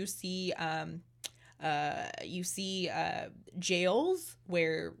you do see jails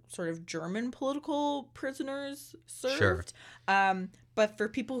where sort of German political prisoners served. Sure. But for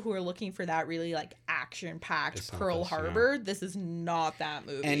people who are looking for that really like action-packed This Pearl office, yeah. Harbor, this is not that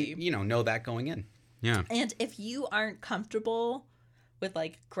movie. And know that going in. Yeah. And if you aren't comfortable with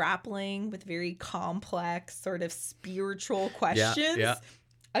like grappling with very complex sort of spiritual questions, yeah.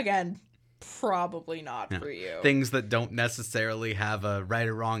 again, probably not Yeah. for you. Things that don't necessarily have a right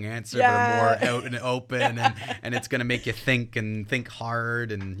or wrong answer, Yeah. but are more out and open, and it's going to make you think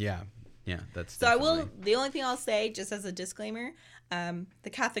hard, and yeah, that's So definitely... the only thing I'll say, just as a disclaimer, the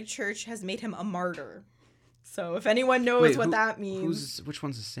Catholic Church has made him a martyr. So if anyone knows Wait, what who- that means, which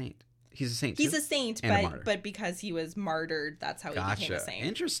one's a saint? He's a saint he's too? a saint, And a martyr. but because he was martyred, that's how he became a Gotcha. saint.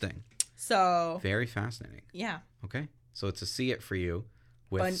 Interesting. So Very fascinating. yeah, Okay. So it's a see it for you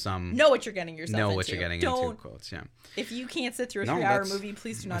with but some... know what you're getting yourself into. Know what you're getting into, Don't, quotes, yeah. if you can't sit through a No, 3-hour that's- movie,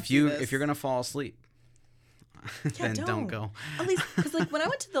 please do not If do this. you're going to fall asleep, then don't don't. go. At least, because like when I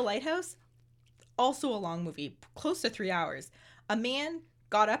went to the Lighthouse, also a long movie, close to 3 hours, a man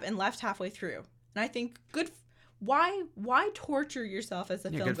got up and left halfway through, and I think why torture yourself as a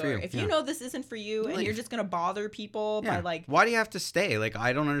Yeah, film good for goer you, if yeah. you know this isn't for you and Leave. you're just gonna bother people by like why do you have to stay? Like,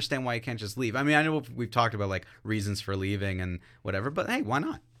 I don't understand why you can't just leave. I mean, I know we've talked about like reasons for leaving and whatever, but hey, why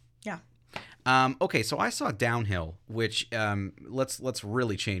not? yeah. Okay, so I saw Downhill, which let's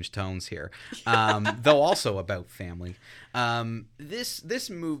really change tones here, though also about family. This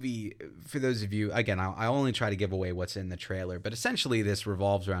movie, for those of you, again, I only try to give away what's in the trailer, but essentially this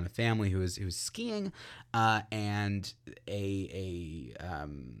revolves around a family who's skiing, and a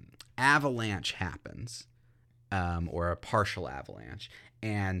avalanche happens, or a partial avalanche,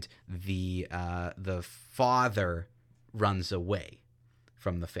 and the father runs away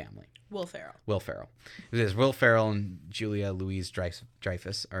from the family. Will Ferrell. Will Ferrell. There's Will Ferrell and Julia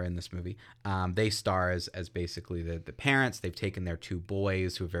Louis-Dreyfus are in this movie. They star as basically the parents. They've taken their two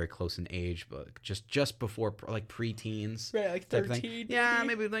boys who are very close in age, but just before like preteens, Right, like type of thing. 13 Yeah,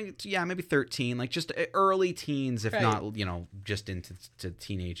 maybe? maybe 13, like just early teens, if Right. not just into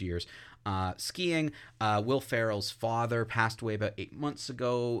teenage years. Skiing. Will Ferrell's father passed away about 8 months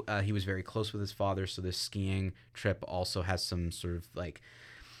ago. He was very close with his father, so this skiing trip also has some sort of like.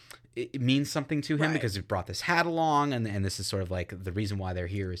 It means something to him Right. because it brought this hat along, and this is sort of like the reason why they're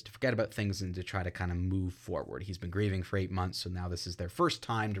here is to forget about things and to try to kind of move forward. He's been grieving for 8 months, so now this is their first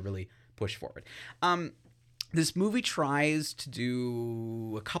time to really push forward. This movie tries to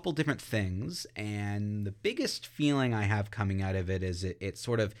do a couple different things, and the biggest feeling I have coming out of it is it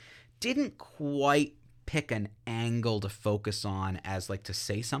sort of didn't quite pick an angle to focus on as like to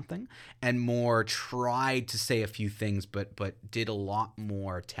say something, and more tried to say a few things but did a lot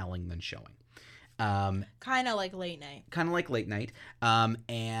more telling than showing. Kind of like Late Night. Kind of like Late Night,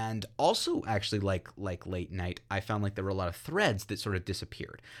 and also actually like Late Night, I found like there were a lot of threads that sort of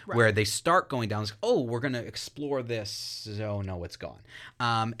disappeared, where they start going down, like, oh, we're gonna explore this, oh no, it's gone,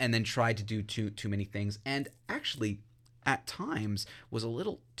 and then tried to do too many things, and actually at times was a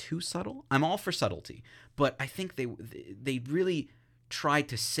little too subtle. I'm all for subtlety, but I think they really tried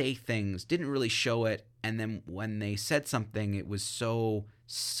to say things, didn't really show it, and then when they said something, it was so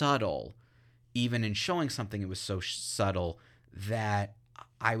subtle. Even in showing something, it was so subtle that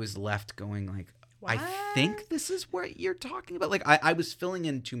I was left going like, I think this is what you're talking about. Like I was filling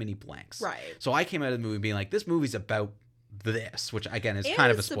in too many blanks. Right. So I came out of the movie being like, this movie's about this, which again is It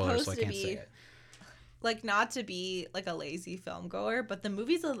kind of a was spoiler, so I supposed to can't say be- it. Like, not to be like a lazy film goer, but the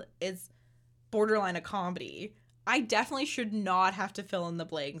movie is borderline a comedy. I definitely should not have to fill in the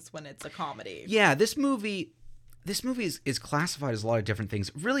blanks when it's a comedy. Yeah, this movie is classified as a lot of different things.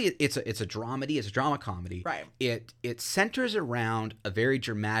 Really, it's a dramedy. It's a drama comedy. Right. It centers around a very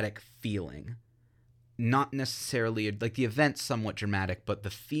dramatic feeling, not necessarily like the event's somewhat dramatic, but the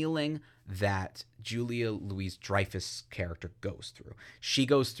feeling that Julia Louis-Dreyfus' character goes through. She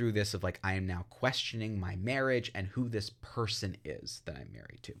goes through this of like, I am now questioning my marriage and who this person is that I'm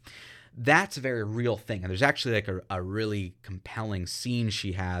married to. That's a very real thing. And there's actually like a really compelling scene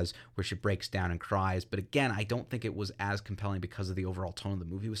she has where she breaks down and cries. But again, I don't think it was as compelling because of the overall tone of the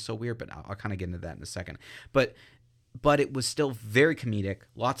movie was so weird, but I'll kind of get into that in a second. But it was still very comedic,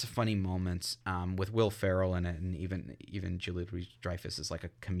 lots of funny moments with Will Ferrell in it, and even Julia Louis-Dreyfus is like a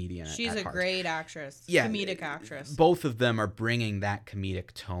comedian. She's at a heart. great actress. Yeah, Comedic actress. Both of them are bringing that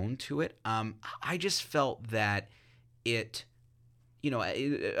comedic tone to it. I just felt that it,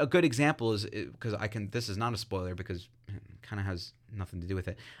 a good example is because this is not a spoiler because it kind of has nothing to do with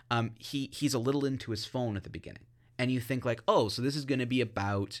it. He's a little into his phone at the beginning. And you think like, oh, so this is going to be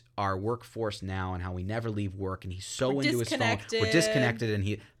about our workforce now and how we never leave work, and he's so We're into his phone. We're disconnected,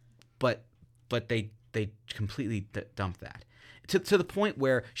 and but they completely dump that to the point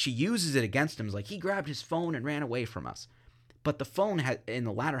where she uses it against him. It's like he grabbed his phone and ran away from us, but the phone in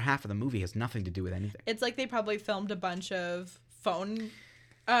the latter half of the movie has nothing to do with anything. It's like they probably filmed a bunch of phone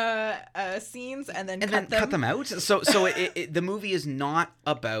scenes and then cut them out. So the movie is not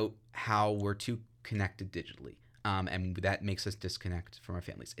about how we're too connected digitally. And that makes us disconnect from our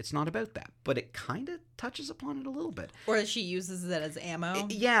families. It's not about that, but it kind of touches upon it a little bit. Or she uses it as ammo.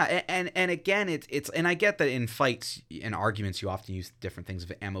 Yeah, and again, it's and I get that in fights and arguments you often use different things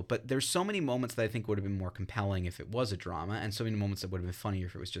of ammo, but there's so many moments that I think would have been more compelling if it was a drama, and so many moments that would have been funnier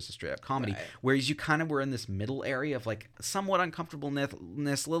if it was just a straight up comedy. Right. Whereas you kind of were in this middle area of like somewhat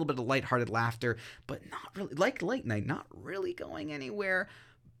uncomfortableness, a little bit of lighthearted laughter, but not really like Late Night, not really going anywhere.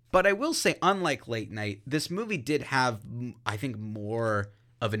 But I will say, unlike Late Night, this movie did have, I think, more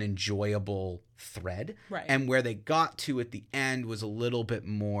of an enjoyable thread. Right. And where they got to at the end was a little bit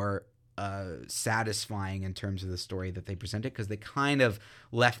more satisfying in terms of the story that they presented, because they kind of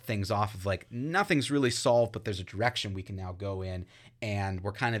left things off of like, nothing's really solved, but there's a direction we can now go in, and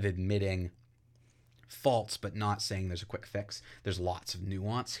we're kind of admitting faults but not saying there's a quick fix. There's lots of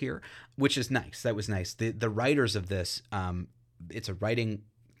nuance here, which is nice. That was nice. The writers of this, it's a writing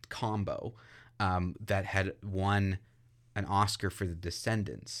combo that had won an Oscar for The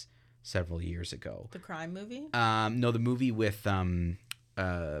Descendants several years ago. The crime movie? No, the movie with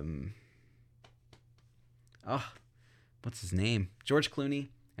what's his name? George Clooney,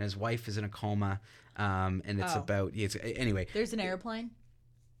 and his wife is in a coma, and it's about anyway. There's an airplane.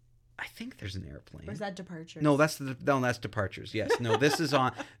 I think there's an airplane. Or is that Departures? No, that's Departures. Yes, no, this is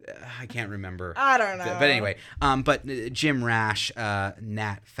on. I can't remember. I don't know. But anyway, Jim Rash,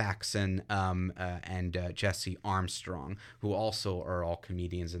 Nat Faxon, and Jesse Armstrong, who also are all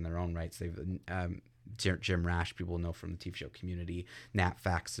comedians in their own rights. They've Jim Rash, people know from the TV show Community. Nat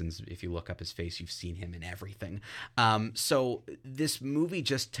Faxon's, if you look up his face, you've seen him in everything. So this movie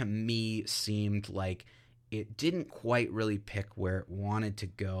just to me seemed like it didn't quite really pick where it wanted to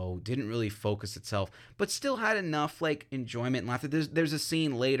go, didn't really focus itself, but still had enough like enjoyment and laughter. There's a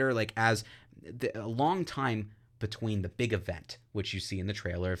scene later, like a long time between the big event, which you see in the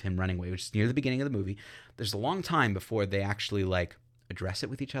trailer of him running away, which is near the beginning of the movie. There's a long time before they actually like address it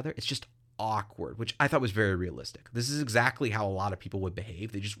with each other. It's just awkward, which I thought was very realistic. This is exactly how a lot of people would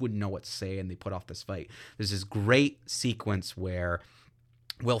behave. They just wouldn't know what to say and they put off this fight. There's this great sequence where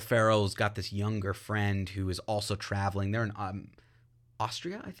Will Ferrell's got this younger friend who is also traveling. They're in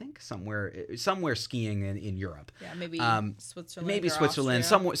Austria, I think, somewhere skiing in Europe. Yeah, maybe Switzerland. Maybe or Switzerland,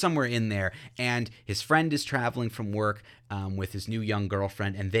 Austria. somewhere in there. And his friend is traveling from work with his new young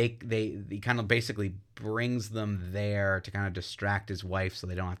girlfriend, and they kind of basically brings them there to kind of distract his wife so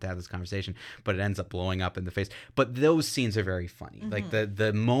they don't have to have this conversation. But it ends up blowing up in the face. But those scenes are very funny. Mm-hmm. Like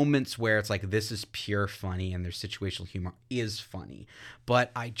the moments where it's like this is pure funny and their situational humor is funny. But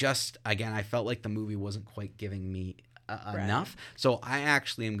I felt like the movie wasn't quite giving me enough. So I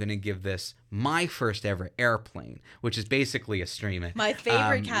actually am going to give this my first ever Airplane, which is basically a stream it. My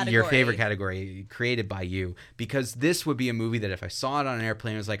favorite category. Your favorite category created by you, because this would be a movie that if I saw it on an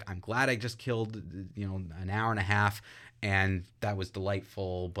airplane, I was like, I'm glad I just killed, an hour and a half. And that was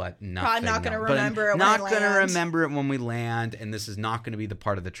delightful, but nothing. Probably not going to remember it when Not I going to land. remember it when we land, and this is not going to be the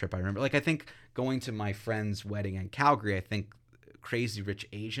part of the trip I remember. Like, I think going to my friend's wedding in Calgary, I think Crazy Rich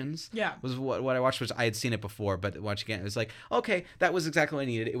Asians was what I watched, which I had seen it before, but watch again, it was like, okay, that was exactly what I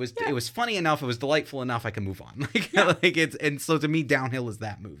needed. It was funny enough, it was delightful enough, I can move on. And so to me, Downhill is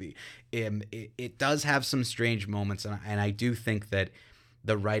that movie. It does have some strange moments, and I do think that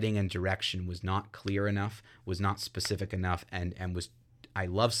the writing and direction was not clear enough, was not specific enough, and was, I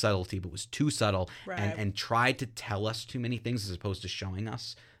love subtlety, but was too subtle, and tried to tell us too many things as opposed to showing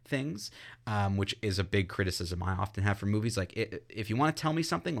us things, which is a big criticism I often have for movies. Like, if you want to tell me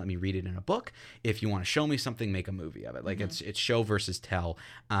something, let me read it in a book. If you want to show me something, make a movie of it. Like, it's show versus tell.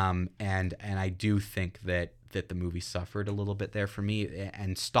 And I do think that the movie suffered a little bit there for me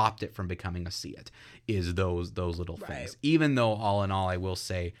and stopped it from becoming a see it, is those little things. Even though all in all, I will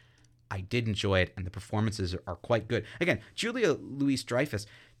say I did enjoy it and the performances are quite good. Again, Julia Louis-Dreyfus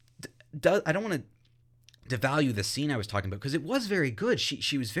I don't want to devalue the scene I was talking about, because it was very good.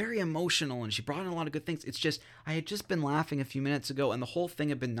 She was very emotional and she brought in a lot of good things. It's just, I had just been laughing a few minutes ago and the whole thing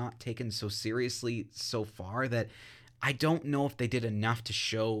had been not taken so seriously so far that I don't know if they did enough to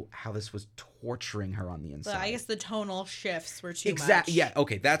show how this was torturing her on the inside. But I guess the tonal shifts were too much. Exactly. Yeah.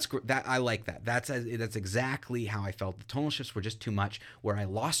 Okay. That's that. I like that. That's exactly how I felt. The tonal shifts were just too much, where I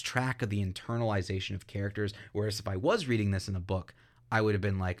lost track of the internalization of characters. Whereas if I was reading this in a book, I would have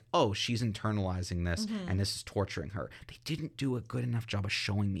been like, oh, she's internalizing this and this is torturing her. They didn't do a good enough job of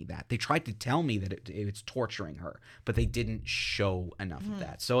showing me that. They tried to tell me that it's torturing her, but they didn't show enough of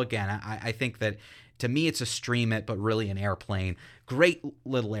that. So again, I think that to me it's a stream it, but really an Airplane. Great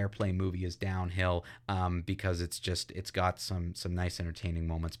little airplane movie is Downhill, because it's got some nice entertaining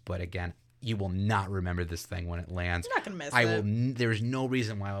moments. But again, you will not remember this thing when it lands. You're not going to miss it. There's no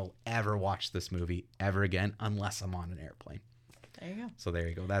reason why I'll ever watch this movie ever again unless I'm on an airplane. There you go. So there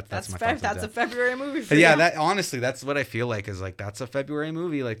you go. That's my thoughts. That's a February movie for but you. yeah, that honestly, that's what I feel like is like that's a February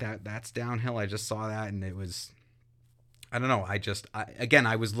movie. Like that's Downhill. I just saw that and it was, I don't know.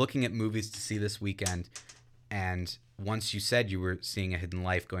 I was looking at movies to see this weekend, and once you said you were seeing A Hidden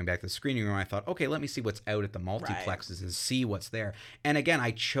Life, going back to the screening room, I thought, okay, let me see what's out at the multiplexes and see what's there. And again,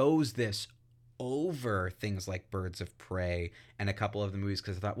 I chose this over things like Birds of Prey and a couple of the movies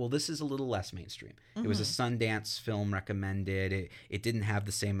because I thought, well, this is a little less mainstream. It was a Sundance film recommended. It didn't have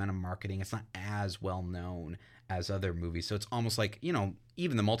the same amount of marketing. It's not as well known as other movies. So it's almost like,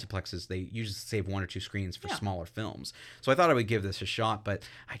 even the multiplexes, they usually save one or two screens for smaller films. So I thought I would give this a shot, but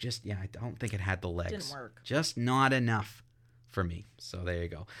I don't think it had the legs. Didn't work. Just not enough for me. So there you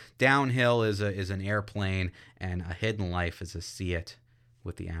go. Downhill is an Airplane, and A Hidden Life is a see it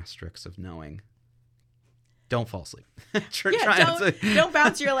with the asterisks of knowing. Don't fall asleep. Don't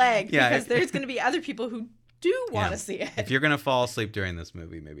bounce your leg, because there's going to be other people who do want Yeah. to see it. If you're gonna fall asleep during this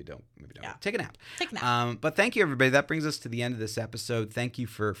movie, maybe don't. Yeah. Take a nap. Take a nap. But thank you, everybody. That brings us to the end of this episode. Thank you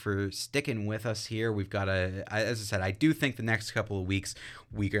for sticking with us here. We've got as I said, I do think the next couple of weeks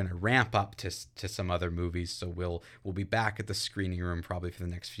we're gonna ramp up to some other movies. So we'll be back at the screening room probably for the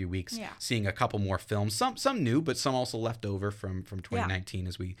next few weeks, seeing a couple more films. Some new, but some also left over from 2019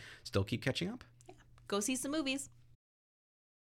 as we still keep catching up. Go see some movies.